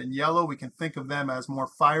 red, and yellow, we can think of them as more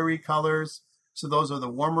fiery colors. So those are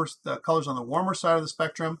the colors on the warmer side of the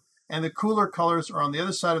spectrum. And the cooler colors are on the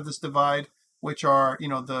other side of this divide, which are,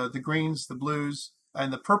 the greens, the blues,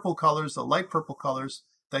 and the purple colors, the light purple colors,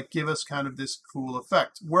 that give us kind of this cool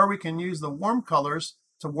effect, where we can use the warm colors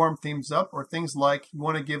to warm things up, or things like you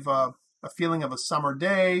want to give a feeling of a summer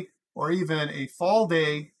day or even a fall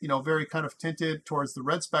day, very kind of tinted towards the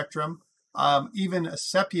red spectrum, even a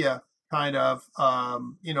sepia kind of,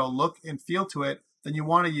 look and feel to it, then you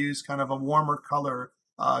want to use kind of a warmer color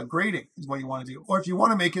grading is what you want to do. Or if you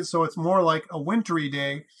want to make it so it's more like a wintry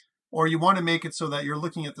day, or you want to make it so that you're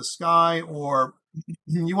looking at the sky, or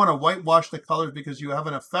you want to whitewash the colors because you have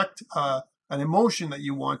an effect, an emotion that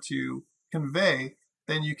you want to convey,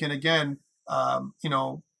 then you can again,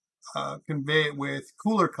 convey it with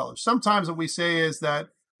cooler colors. Sometimes what we say is that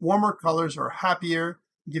warmer colors are happier,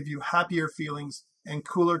 give you happier feelings, and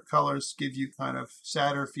cooler colors give you kind of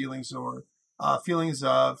sadder feelings, or feelings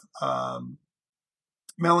of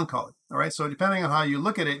melancholy. All right, so depending on how you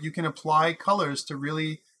look at it, you can apply colors to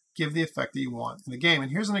really give the effect that you want in the game.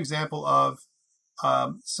 And here's an example of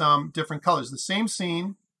some different colors. The same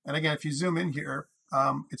scene, and again, if you zoom in here,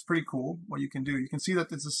 it's pretty cool what you can do. You can see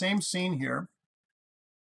that it's the same scene here.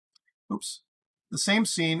 Oops. The same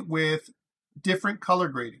scene with different color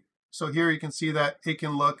grading. So here you can see that it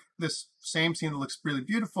can look, this same scene that looks really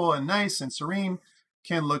beautiful and nice and serene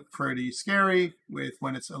can look pretty scary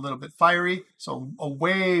when it's a little bit fiery. So a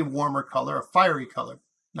way warmer color, a fiery color,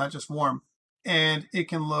 not just warm. And it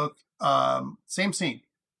can look, same scene.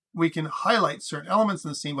 We can highlight certain elements in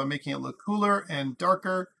the scene by making it look cooler and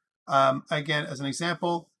darker. Again, as an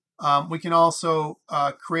example, we can also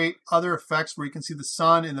create other effects where you can see the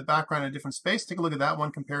sun in the background in a different space. Take a look at that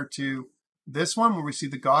one compared to this one, where we see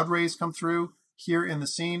the God rays come through here in the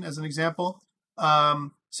scene as an example.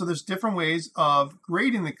 So there's different ways of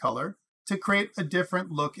grading the color to create a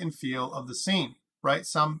different look and feel of the scene, right?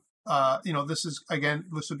 This is, again,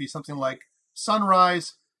 this would be something like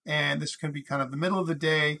sunrise, and this can be kind of the middle of the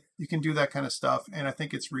day. You can do that kind of stuff, and I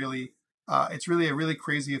think it's really a really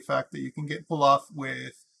crazy effect that you can pull off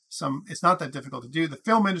with some. It's not that difficult to do. The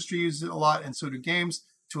film industry uses it a lot, and so do games,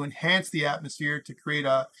 to enhance the atmosphere, to create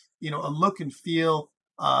a look and feel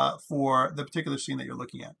for the particular scene that you're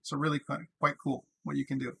looking at. So really quite cool what you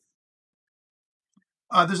can do.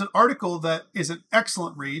 There's an article that is an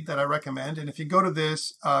excellent read that I recommend, and if you go to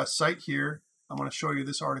this site here, I'm going to show you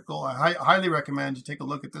this article. I highly recommend you take a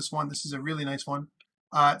look at this one. This is a really nice one.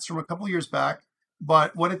 It's from a couple years back,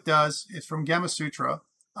 but what it does is from Gamma Sutra.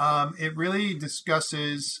 It really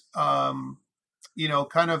discusses, kind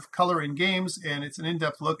of color in games, and it's an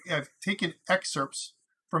in-depth look. I've taken excerpts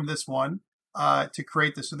from this one to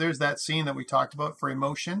create this. So there's that scene that we talked about for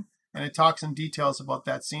emotion, and it talks in details about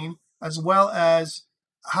that scene, as well as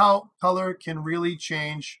how color can really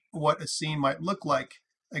change what a scene might look like.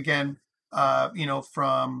 Again,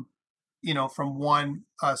 from one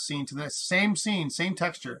scene to the next, same scene, same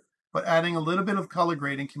texture, but adding a little bit of color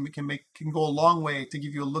grading can go a long way to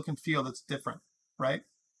give you a look and feel that's different, right?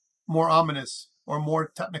 More ominous or more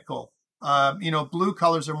technical. Blue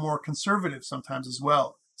colors are more conservative sometimes as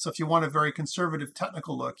well. So if you want a very conservative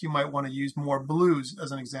technical look, you might want to use more blues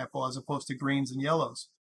as an example, as opposed to greens and yellows,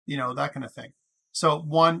 that kind of thing. So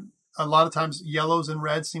a lot of times yellows and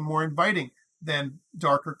reds seem more inviting than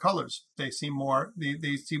darker colors. They seem more,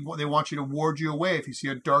 they want you to ward you away if you see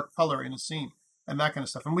a dark color in a scene, and that kind of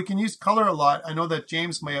stuff. And we can use color a lot. I know that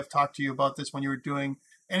James may have talked to you about this when you were doing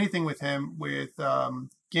anything with him with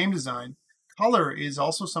game design. Color is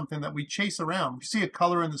also something that we chase around. You see a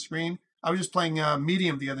color in the screen. I was just playing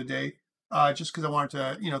Medium the other day, just because I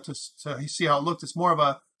wanted to, to see how it looked. It's more of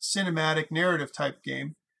a cinematic narrative type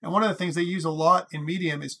game. And one of the things they use a lot in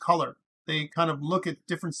Medium is color. They kind of look at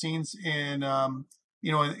different scenes in, they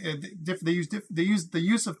use the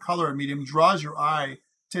use of color in Medium draws your eye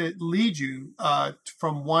to lead you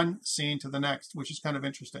from one scene to the next, which is kind of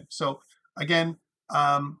interesting. So again,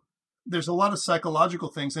 there's a lot of psychological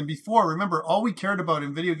things. And before, remember, all we cared about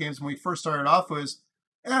in video games when we first started off was,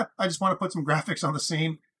 I just want to put some graphics on the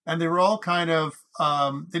scene. And they were all kind of,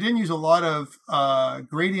 they didn't use a lot of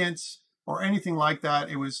gradients or anything like that.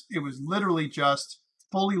 It was literally just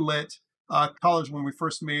fully lit colors when we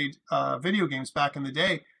first made video games back in the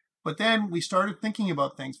day. But then we started thinking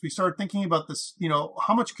about things. We started thinking about this,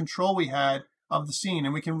 how much control we had of the scene,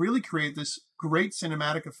 and we can really create this great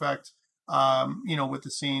cinematic effect, with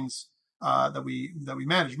the scenes that we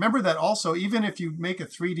manage. Remember that also, even if you make a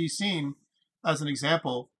 3D scene, as an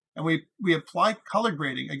example, and we apply color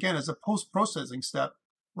grading again as a post-processing step,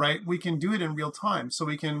 right? We can do it in real time. So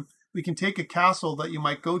we can take a castle that you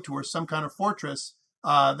might go to, or some kind of fortress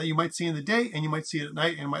that you might see in the day, and you might see it at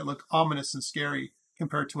night, and it might look ominous and scary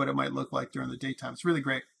compared to what it might look like during the daytime. It's really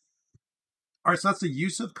great. All right, so that's the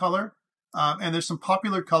use of color. And there's some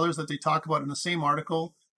popular colors that they talk about in the same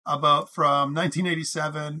article about from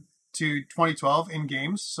 1987 to 2012 in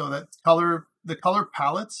games. So that the color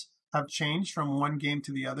palettes have changed from one game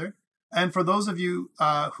to the other. And for those of you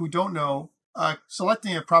who don't know,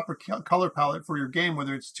 selecting a proper color palette for your game,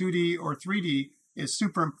 whether it's 2D or 3D, is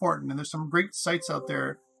super important. And there's some great sites out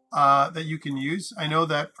there that you can use. I know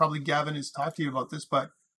that probably Gavin has talked to you about this, but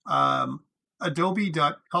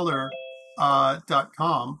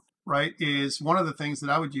adobe.color.com, right, is one of the things that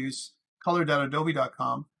I would use,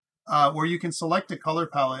 color.adobe.com, where you can select a color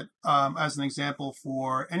palette as an example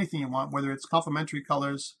for anything you want, whether it's complementary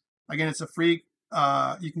colors. Again, it's a free,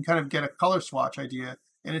 you can kind of get a color swatch idea,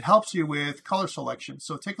 and it helps you with color selection.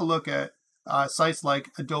 So take a look at sites like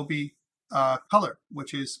Adobe Color,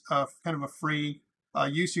 which is kind of a free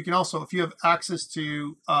use. You can also, if you have access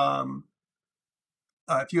to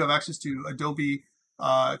Adobe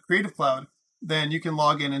Creative Cloud, then you can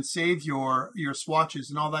log in and save your swatches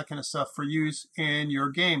and all that kind of stuff for use in your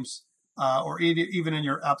games or even in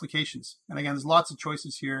your applications. And again, there's lots of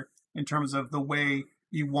choices here in terms of the way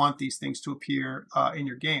you want these things to appear in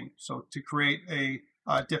your game. So to create a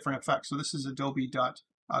different effect. So this is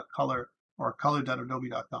adobe.color or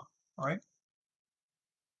color.adobe.com. All right.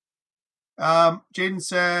 Jaden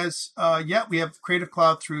says, yeah, we have Creative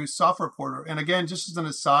Cloud through Software Porter. And again, just as an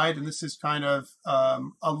aside, and this is kind of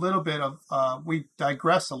a little bit of, we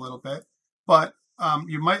digress a little bit, but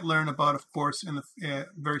you might learn about, of course, in the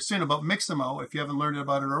very soon about Mixamo, if you haven't learned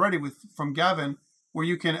about it already from Gavin, where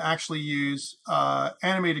you can actually use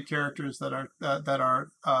animated characters that are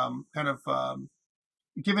kind of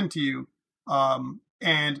given to you,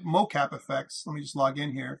 and mocap effects. Let me just log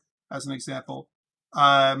in here as an example.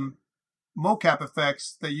 Mocap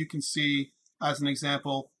effects that you can see as an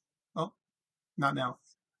example. Oh, not now.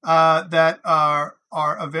 That are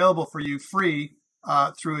available for you free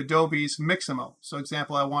through Adobe's Mixamo. So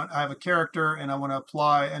example, I have a character and I want to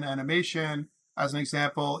apply an animation as an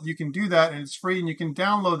example. You can do that and it's free, and you can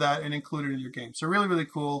download that and include it in your game. So really, really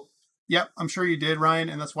cool. Yep, I'm sure you did, Ryan,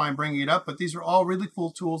 and that's why I'm bringing it up. But these are all really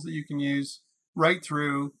cool tools that you can use right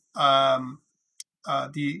through all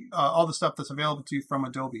the stuff that's available to you from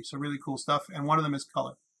Adobe. So really cool stuff, and one of them is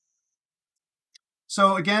color.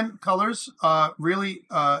 So again, colors really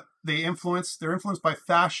they're influenced by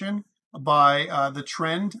fashion, by the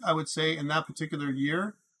trend, I would say, in that particular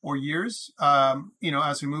year or years.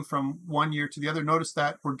 As we move from one year to the other, notice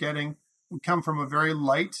that we come from a very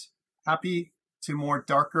light, happy to more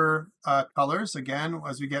darker colors. Again,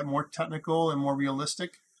 as we get more technical and more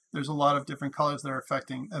realistic, there's a lot of different colors that are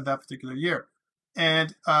affecting that particular year.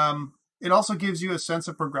 And it also gives you a sense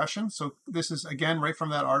of progression. So this is, again, right from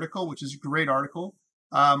that article, which is a great article,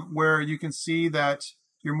 where you can see that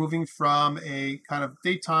you're moving from a kind of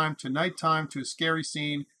daytime to nighttime to a scary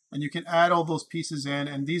scene, and you can add all those pieces in.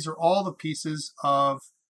 And these are all the pieces of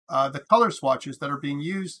the color swatches that are being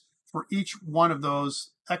used for each one of those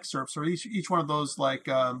excerpts, or each one of those, like,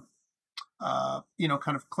 kind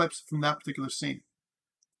of clips from that particular scene.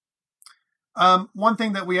 One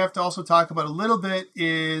thing that we have to also talk about a little bit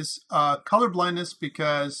is color blindness,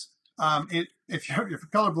 because if you're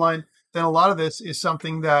colorblind, then a lot of this is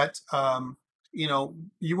something that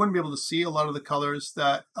you wouldn't be able to see a lot of the colors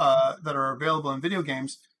that are available in video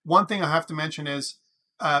games. One thing I have to mention is,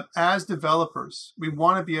 as developers, we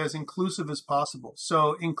want to be as inclusive as possible.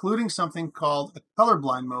 So including something called a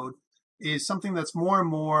colorblind mode is something that's more and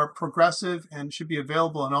more progressive and should be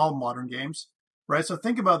available in all modern games. right? So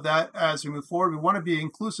think about that as we move forward. We want to be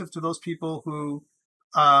inclusive to those people who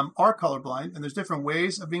are colorblind, and there's different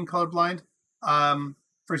ways of being colorblind.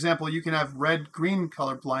 For example, you can have red-green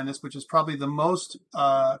color blindness, which is probably the most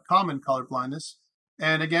common color blindness.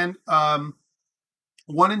 And again, 1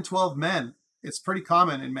 in 12 men, it's pretty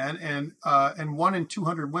common in men, and 1 in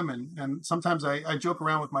 200 women. And sometimes I joke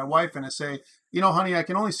around with my wife and I say, you know, honey, I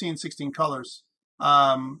can only see in 16 colors.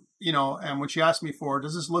 You know, and when she asks me for,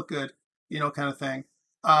 does this look good, you know, kind of thing.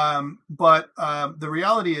 But the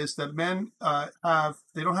reality is that men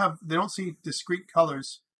they don't see discrete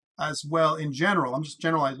colors as well in general. I'm just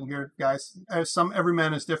generalizing here, guys. Every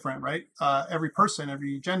man is different, right? Every person,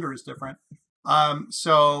 every gender is different.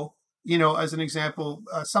 So, you know, as an example,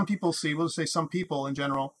 some people see, we'll say some people in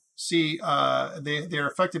general see they're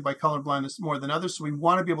affected by color blindness more than others. So we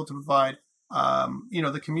want to be able to provide, you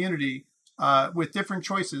know, the community with different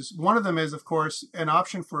choices. One of them is, of course, an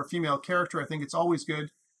option for a female character. I think it's always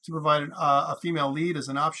good to provide a female lead as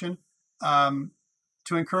an option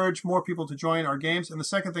to encourage more people to join our games. And the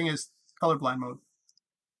second thing is colorblind mode.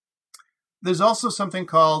 There's also something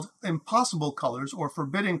called impossible colors or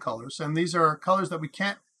forbidden colors. And these are colors that we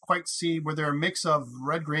can't quite see, where they're a mix of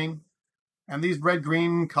red-green. And these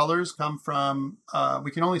red-green colors come from, we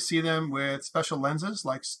can only see them with special lenses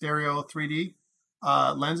like stereo 3D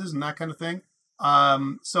lenses and that kind of thing.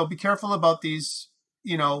 So be careful about these,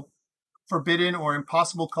 you know, forbidden or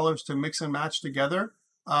impossible colors to mix and match together.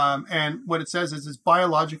 And what it says is it's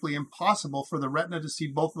biologically impossible for the retina to see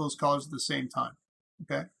both of those colors at the same time.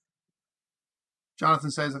 Okay.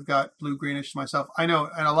 Jonathan says, I've got blue-greenish myself. I know,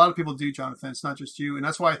 and a lot of people do, Jonathan. It's not just you. And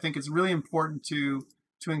that's why I think it's really important to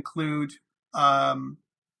include,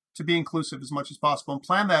 to be inclusive as much as possible and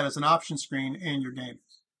plan that as an option screen in your game.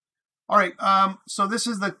 All right, so this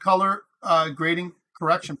is the color grading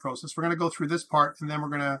correction process. We're going to go through this part, and then we're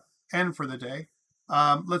going to end for the day.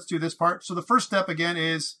 Let's do this part. So the first step, again,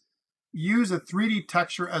 is use a 3D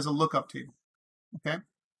texture as a lookup table, okay?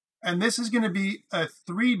 And this is going to be a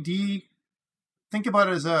 3D, think about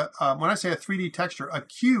it as a, when I say a 3D texture, a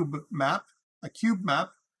cube map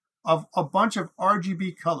of a bunch of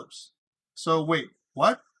RGB colors. So wait,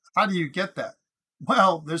 what? How do you get that?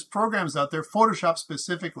 Well, there's programs out there, Photoshop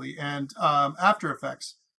specifically, and After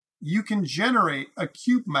Effects. You can generate a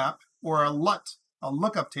cube map or a LUT, a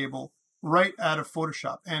lookup table, right out of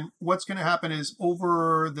Photoshop. And what's going to happen is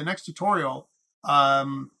over the next tutorial,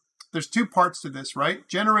 there's two parts to this, right?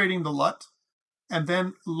 Generating the LUT and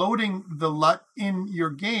then loading the LUT in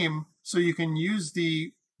your game so you can use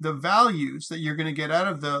the values that you're going to get out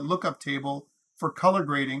of the lookup table for color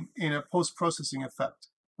grading in a post-processing effect,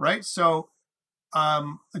 right? So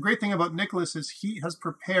the great thing about Nicholas is he has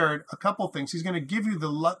prepared a couple things. He's going to give you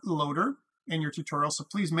the LUT loader in your tutorial, so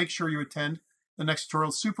please make sure you attend the next tutorial.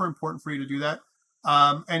 It's super important for you to do that.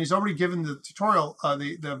 And he's already given the tutorial,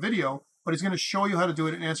 the video, but he's going to show you how to do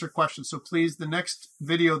it and answer questions. So please, the next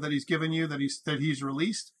video that he's given you, that he's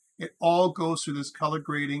released, it all goes through this color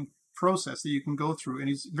grading process that you can go through, and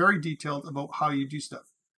he's very detailed about how you do stuff.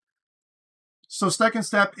 So second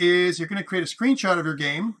step is you're going to create a screenshot of your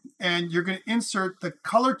game, and you're going to insert the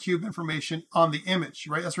color cube information on the image,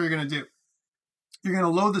 right? That's what you're going to do. You're going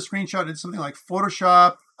to load the screenshot into something like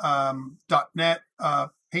Photoshop, .NET,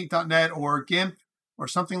 Paint.NET, or GIMP, or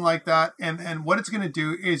something like that. And what it's going to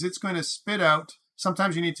do is it's going to spit out,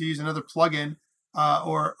 sometimes you need to use another plugin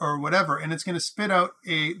or whatever, and it's going to spit out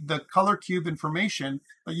the color cube information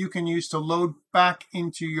that you can use to load back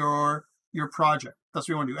into your project. That's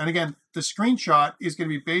what you want to do. And again, the screenshot is going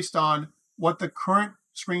to be based on what the current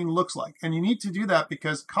screen looks like. And you need to do that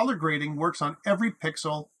because color grading works on every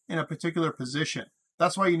pixel in a particular position.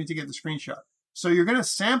 That's why you need to get the screenshot. So you're going to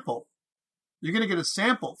sample. You're going to get a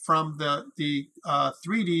sample from the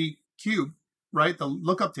 3D cube, right? The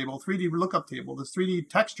lookup table, 3D lookup table, the 3D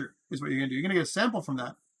texture is what you're going to do. You're going to get a sample from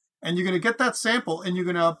that. And you're going to get that sample and you're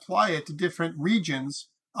going to apply it to different regions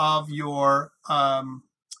of your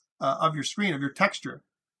screen, of your texture,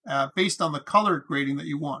 based on the color grading that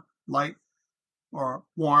you want, light or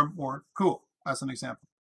warm or cool, as an example.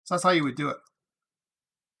 So that's how you would do it.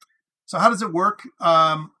 So how does it work?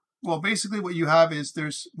 Well, basically what you have is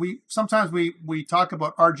sometimes we talk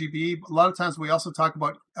about RGB, but a lot of times we also talk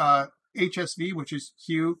about HSV, which is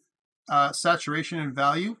hue, saturation, and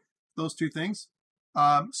value, those two things.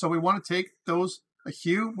 So we want to take a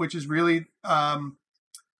hue, which is really kind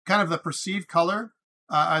of the perceived color,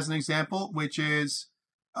 as an example, which is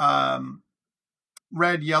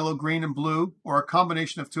red, yellow, green, and blue, or a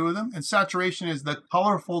combination of two of them. And saturation is the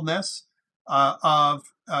colorfulness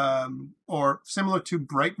or similar to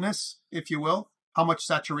brightness, if you will, how much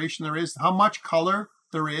saturation there is, how much color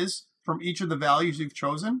there is from each of the values you've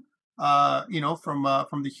chosen. From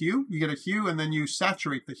the hue, you get a hue, and then you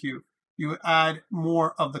saturate the hue. You add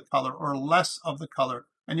more of the color or less of the color,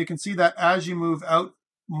 and you can see that as you move out,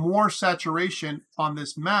 more saturation on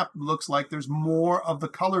this map looks like there's more of the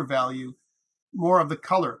color value, more of the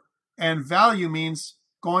color. And value means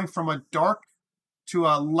going from a dark to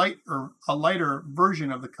a lighter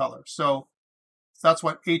version of the color. So that's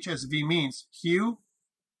what HSV means. Hue,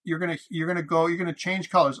 you're gonna change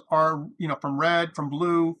colors. From red, from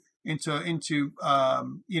blue into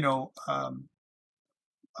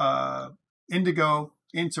indigo,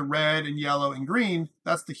 into red and yellow and green.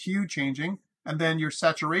 That's the hue changing. And then your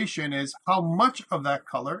saturation is how much of that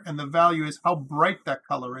color, and the value is how bright that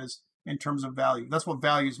color is in terms of value. That's what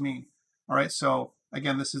values mean. All right, so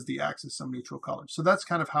again, this is the axis of neutral color. So that's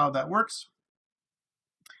kind of how that works.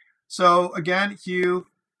 So again, hue,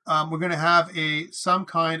 we're going to have some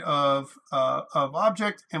kind of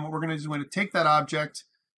object, and what we're going to do is we're going to take that object,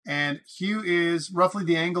 and hue is roughly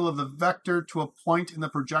the angle of the vector to a point in the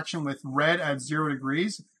projection, with red at 0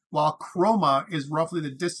 degrees, while chroma is roughly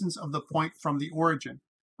the distance of the point from the origin,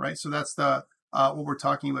 right? So that's the what we're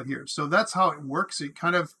talking about here. So that's how it works.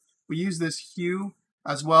 We use this hue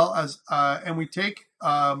as well as, and we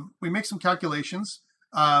make some calculations,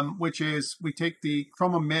 which is we take the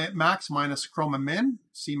chroma max minus chroma min,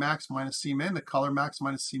 C max minus C min, the color max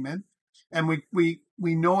minus C min, and we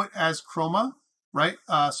know it as chroma, right?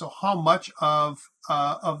 So how much of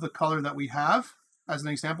the color that we have, as an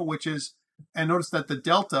example, which is, and notice that the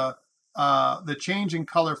delta, the change in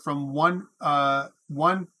color from one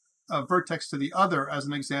vertex to the other, as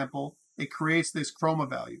an example, it creates this chroma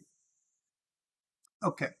value.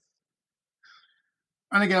 Okay.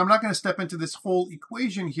 And again, I'm not going to step into this whole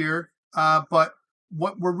equation here, but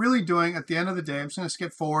what we're really doing at the end of the day, I'm just going to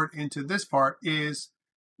skip forward into this part, is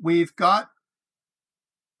we've got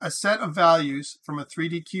a set of values from a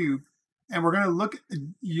 3D cube, and we're going to look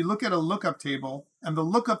at a lookup table, and the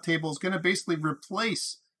lookup table is going to basically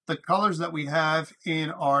replace the colors that we have in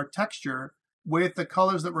our texture with the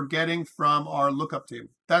colors that we're getting from our lookup table.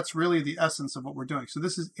 That's really the essence of what we're doing. So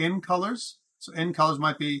this is in colors. So in colors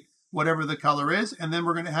might be whatever the color is, and then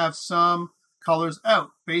we're going to have some colors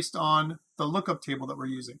out based on the lookup table that we're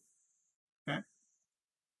using.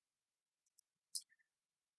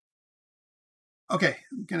 Okay,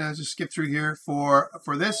 I'm gonna just skip through here for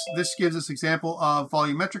this. This gives us example of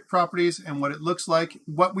volumetric properties and what it looks like.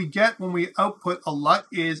 What we get when we output a LUT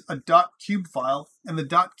is a .cube file, and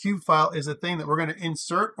the .cube file is a thing that we're going to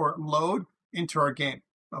insert or load into our game.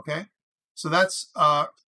 Okay, so that's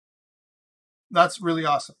really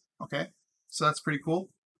awesome. Okay, so that's pretty cool.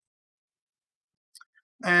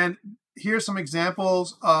 And here's some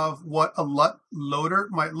examples of what a LUT loader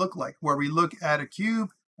might look like, where we look at a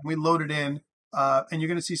cube and we load it in. And you're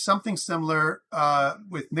going to see something similar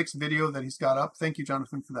with Nick's video that he's got up. Thank you,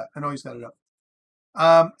 Jonathan, for that. I know he's got it up.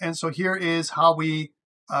 And so here is how we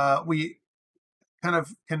kind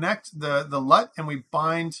of connect the LUT, and we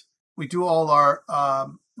do all our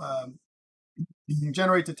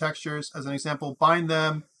generate the textures as an example, bind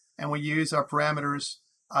them, and we use our parameters.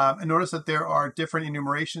 And notice that there are different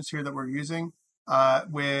enumerations here that we're using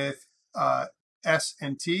with S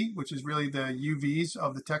and T, which is really the UVs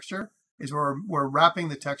of the texture. Is where we're wrapping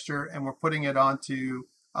the texture and we're putting it onto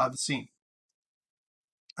the scene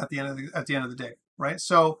at the end of the day, right?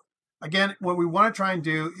 So again, what we want to try and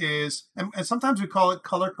do is, and sometimes we call it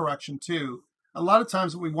color correction too. A lot of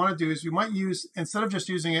times what we want to do is we might use, instead of just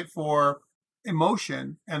using it for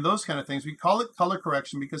emotion and those kind of things, we call it color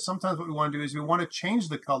correction, because sometimes what we want to do is we want to change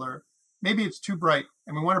the color. Maybe it's too bright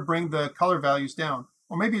and we want to bring the color values down,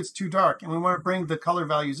 or maybe it's too dark and we want to bring the color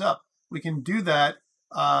values up. We can do that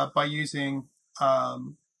by using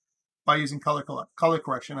color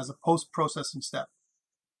correction as a post-processing step.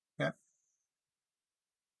 Okay.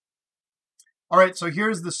 All right, so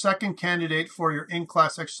here's the second candidate for your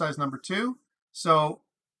in-class exercise number 2. So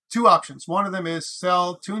 2 options. One of them is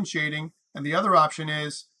cell tune shading, and the other option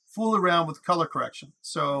is fool around with color correction.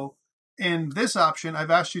 So in this option,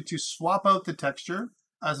 I've asked you to swap out the texture,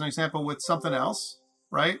 as an example, with something else,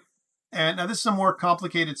 right? And now this is a more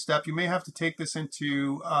complicated step. You may have to take this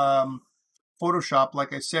into Photoshop,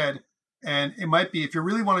 like I said, and it might be, if you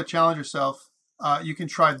really want to challenge yourself, you can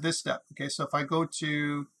try this step. Okay, so if I go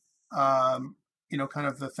to, kind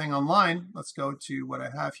of the thing online, let's go to what I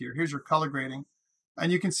have here. Here's your color grading.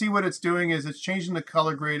 And you can see what it's doing is it's changing the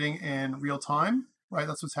color grading in real time, right?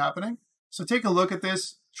 That's what's happening. So take a look at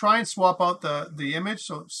this, try and swap out the image,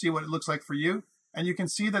 so see what it looks like for you. And you can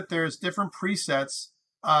see that there's different presets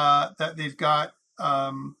that they've got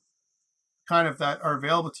kind of that are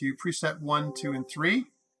available to you, preset 1, 2, and 3.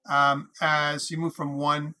 as you move from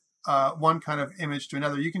one kind of image to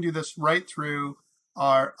another. You can do this right through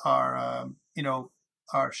our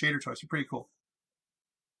shader tool. So pretty cool.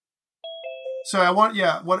 So what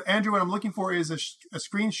I'm looking for is a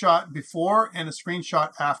screenshot before and a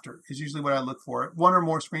screenshot after is usually what I look for. One or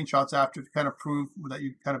more screenshots after to kind of prove that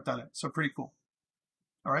you've kind of done it. So pretty cool.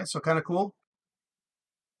 All right, so kind of cool.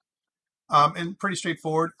 And pretty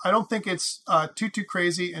straightforward. I don't think it's too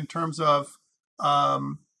crazy in terms of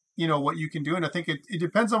what you can do, and I think it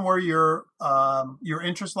depends on where your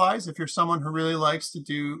interest lies. If you're someone who really likes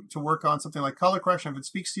to work on something like color correction, if it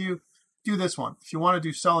speaks to you, do this one. If you want to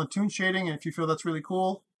do cell and tune shading, and if you feel that's really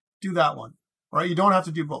cool, do that one. All right, you don't have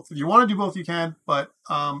to do both. If you want to do both, you can, but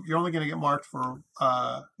you're only going to get marked for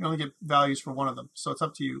you only get values for one of them. So it's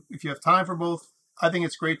up to you. If you have time for both, I think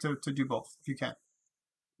it's great to do both if you can,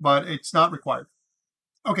 but it's not required.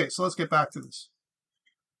 Okay, so let's get back to this.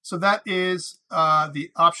 So that is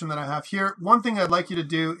the option that I have here. One thing I'd like you to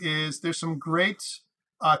do is there's some great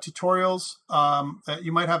tutorials that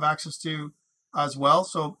you might have access to as well.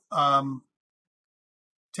 So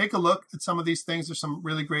take a look at some of these things. There's some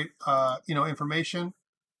really great information.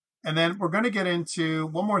 And then we're going to get into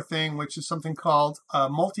one more thing, which is something called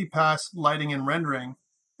multi-pass lighting and rendering.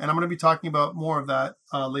 And I'm going to be talking about more of that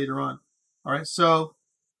later on. All right, so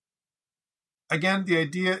again, the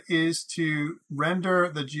idea is to render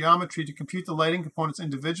the geometry to compute the lighting components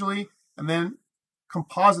individually and then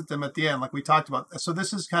composite them at the end, like we talked about. So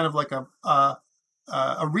this is kind of like a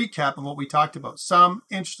recap of what we talked about. Some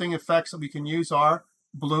interesting effects that we can use are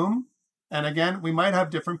bloom. And again, we might have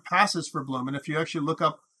different passes for bloom. And if you actually look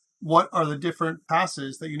up what are the different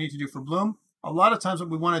passes that you need to do for bloom, a lot of times what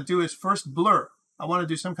we want to do is first blur. I want to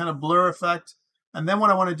do some kind of blur effect. And then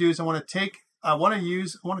what I want to do is I want to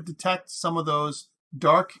detect some of those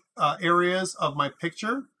dark areas of my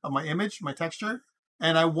picture, of my image, my texture.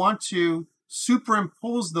 And I want to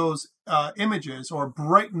superimpose those images or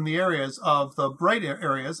brighten the areas of the bright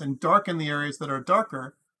areas and darken the areas that are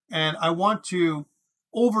darker. And I want to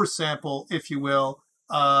oversample, if you will,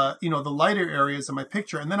 the lighter areas of my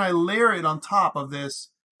picture. And then I layer it on top of this,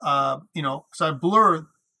 so I blur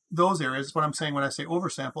those areas, is what I'm saying when I say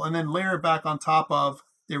oversample, and then layer it back on top of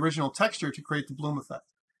the original texture to create the bloom effect.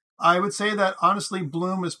 I would say that honestly,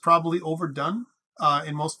 bloom is probably overdone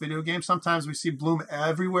in most video games. Sometimes we see bloom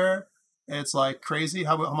everywhere. It's like crazy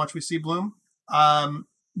how much we see bloom.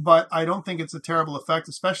 But I don't think it's a terrible effect,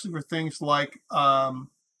 especially for things like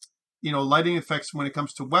lighting effects when it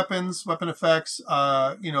comes to weapon effects,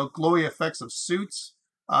 glowy effects of suits,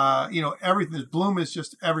 everything. Bloom is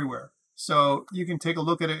just everywhere. So you can take a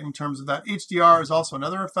look at it in terms of that. HDR is also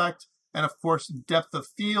another effect. And of course, depth of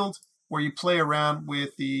field, where you play around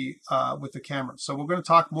with the camera. So we're going to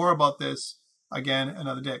talk more about this again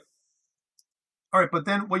another day. All right, but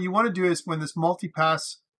then what you want to do is when this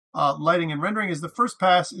multi-pass lighting and rendering is the first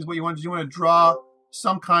pass is what you want to do. You want to draw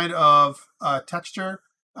some kind of texture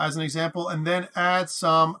as an example, and then add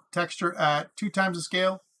some texture at 2 times the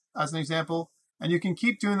scale as an example. And you can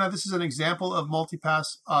keep doing that. This is an example of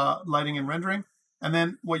multi-pass lighting and rendering. And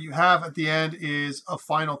then what you have at the end is a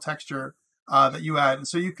final texture that you add. And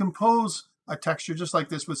so you compose a texture just like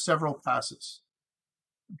this with several passes.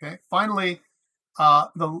 Okay. Finally,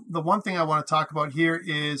 the one thing I want to talk about here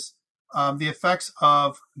is the effects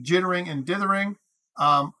of jittering and dithering.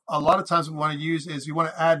 A lot of times what we want to use is you want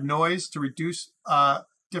to add noise to reduce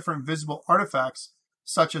different visible artifacts,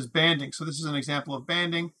 such as banding. So this is an example of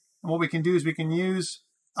banding. And what we can do is we can use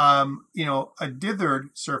a dithered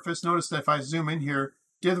surface. Notice that if I zoom in here,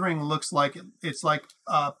 dithering looks like it's like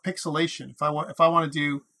pixelation. If I want to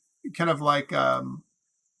do kind of like I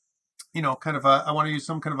want to use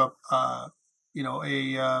some kind of a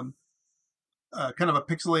kind of a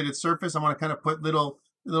pixelated surface. I want to kind of put little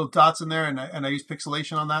dots in there, and I use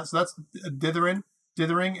pixelation on that. So that's dithering,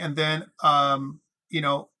 and then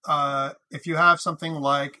if you have something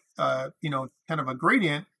like kind of a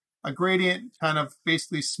gradient kind of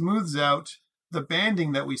basically smooths out the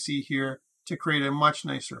banding that we see here to create a much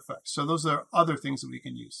nicer effect. So those are other things that we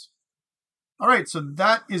can use. All right, so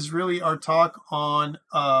that is really our talk on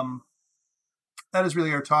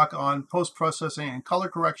post-processing and color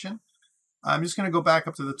correction. I'm just going to go back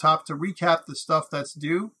up to the top to recap the stuff that's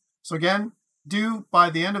due. So again, due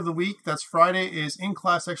by the end of the week, that's Friday, is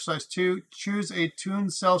in-class exercise 2. Choose a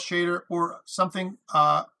tune cell shader or something,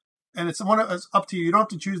 and it's up to you. You don't have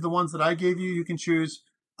to choose the ones that I gave you. You can choose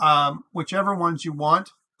whichever ones you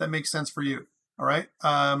want that makes sense for you. All right.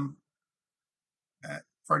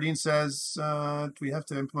 Fardeen says, do we have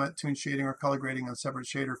to implement tune shading or color grading on separate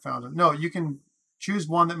shader found? No, you can choose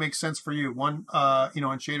one that makes sense for you. One, in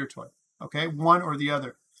Shader Toy. Okay, one or the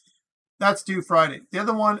other. That's due Friday. The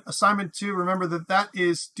other one, assignment 2, remember that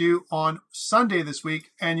is due on Sunday this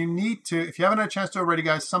week. And you need to, if you haven't had a chance to already,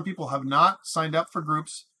 guys, some people have not signed up for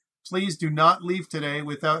groups. Please do not leave today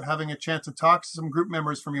without having a chance to talk to some group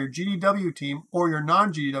members from your GDW team or your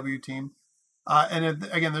non-GDW team. And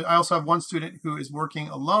again, I also have one student who is working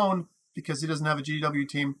alone because he doesn't have a GDW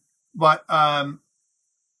team. But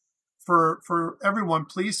for everyone,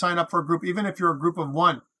 please sign up for a group, even if you're a group of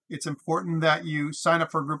 1. It's important that you sign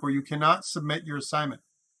up for a group where you cannot submit your assignment.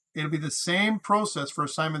 It'll be the same process for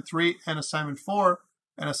assignment 3 and assignment 4.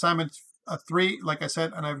 And assignment 3, like I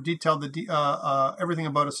said, and I've detailed everything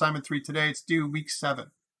about assignment 3 today. It's due week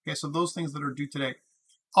 7. Okay, so those things that are due today.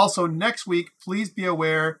 Also, next week, please be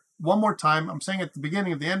aware, one more time, I'm saying at the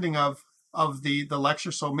beginning, at the ending of the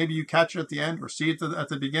lecture, so maybe you catch it at the end or see it at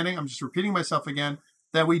the beginning. I'm just repeating myself again,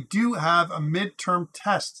 that we do have a midterm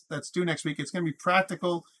test that's due next week. It's going to be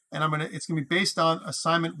practical. And it's going to be based on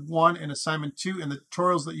assignment 1 and assignment 2 and the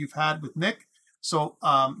tutorials that you've had with Nick. So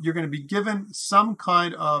you're going to be given some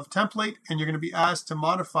kind of template, and you're going to be asked to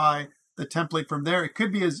modify the template from there. It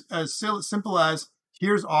could be as simple as,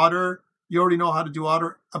 here's otter. You already know how to do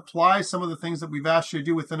otter. Apply some of the things that we've asked you to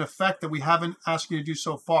do with an effect that we haven't asked you to do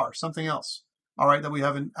so far. Something else, all right, that we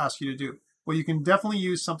haven't asked you to do. Well, you can definitely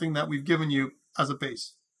use something that we've given you as a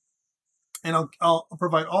base. And I'll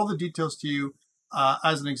provide all the details to you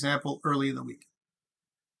as an example early in the week.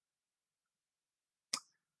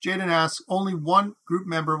 Jaden asks, only one group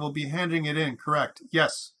member will be handing it in, correct?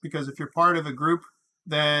 Yes, because if you're part of a group,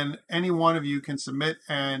 then any one of you can submit,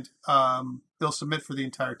 and they'll submit for the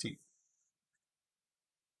entire team.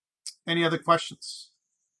 Any other questions?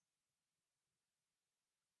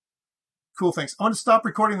 Cool, thanks. I'm going to stop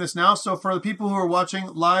recording this now. So for the people who are watching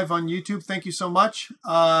live on YouTube, thank you so much.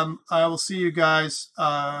 I will see you guys.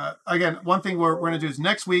 Again, one thing we're going to do is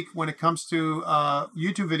next week when it comes to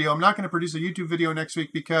YouTube video, I'm not going to produce a YouTube video next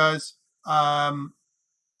week because,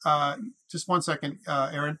 just one second,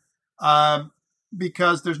 Aaron,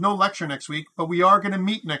 because there's no lecture next week, but we are going to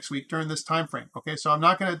meet next week during this time frame. Okay, so I'm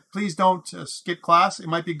not going to, please don't skip class. It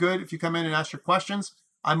might be good if you come in and ask your questions.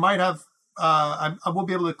 I might have I will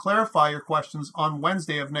be able to clarify your questions on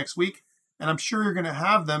Wednesday of next week, and I'm sure you're going to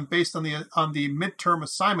have them based on the midterm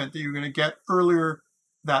assignment that you're going to get earlier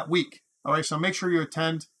that week. All right, so make sure you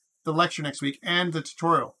attend the lecture next week and the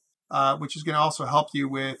tutorial, which is going to also help you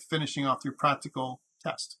with finishing off your practical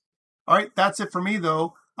test. All right, that's it for me,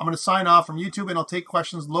 though. I'm going to sign off from YouTube, and I'll take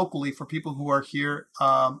questions locally for people who are here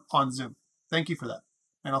on Zoom. Thank you for that,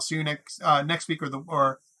 and I'll see you next week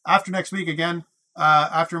or after next week again.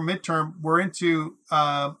 After midterm, we're into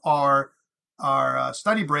our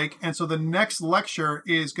study break, and so the next lecture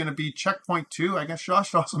is going to be checkpoint 2. I guess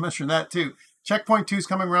Josh also mentioned that too. Checkpoint 2 is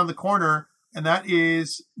coming around the corner, and that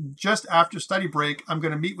is just after study break. I'm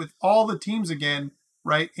going to meet with all the teams again,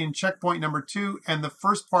 right, in checkpoint number 2, and the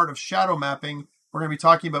first part of shadow mapping. We're going to be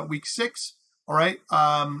talking about week 6, all right,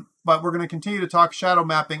 but we're going to continue to talk shadow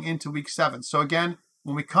mapping into week 7. So again,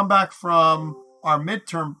 when we come back from our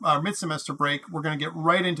mid-semester break, we're going to get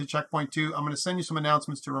right into checkpoint 2. I'm going to send you some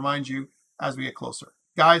announcements to remind you as we get closer.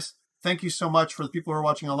 Guys, thank you so much. For the people who are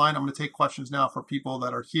watching online, I'm going to take questions now for people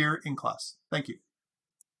that are here in class. Thank you.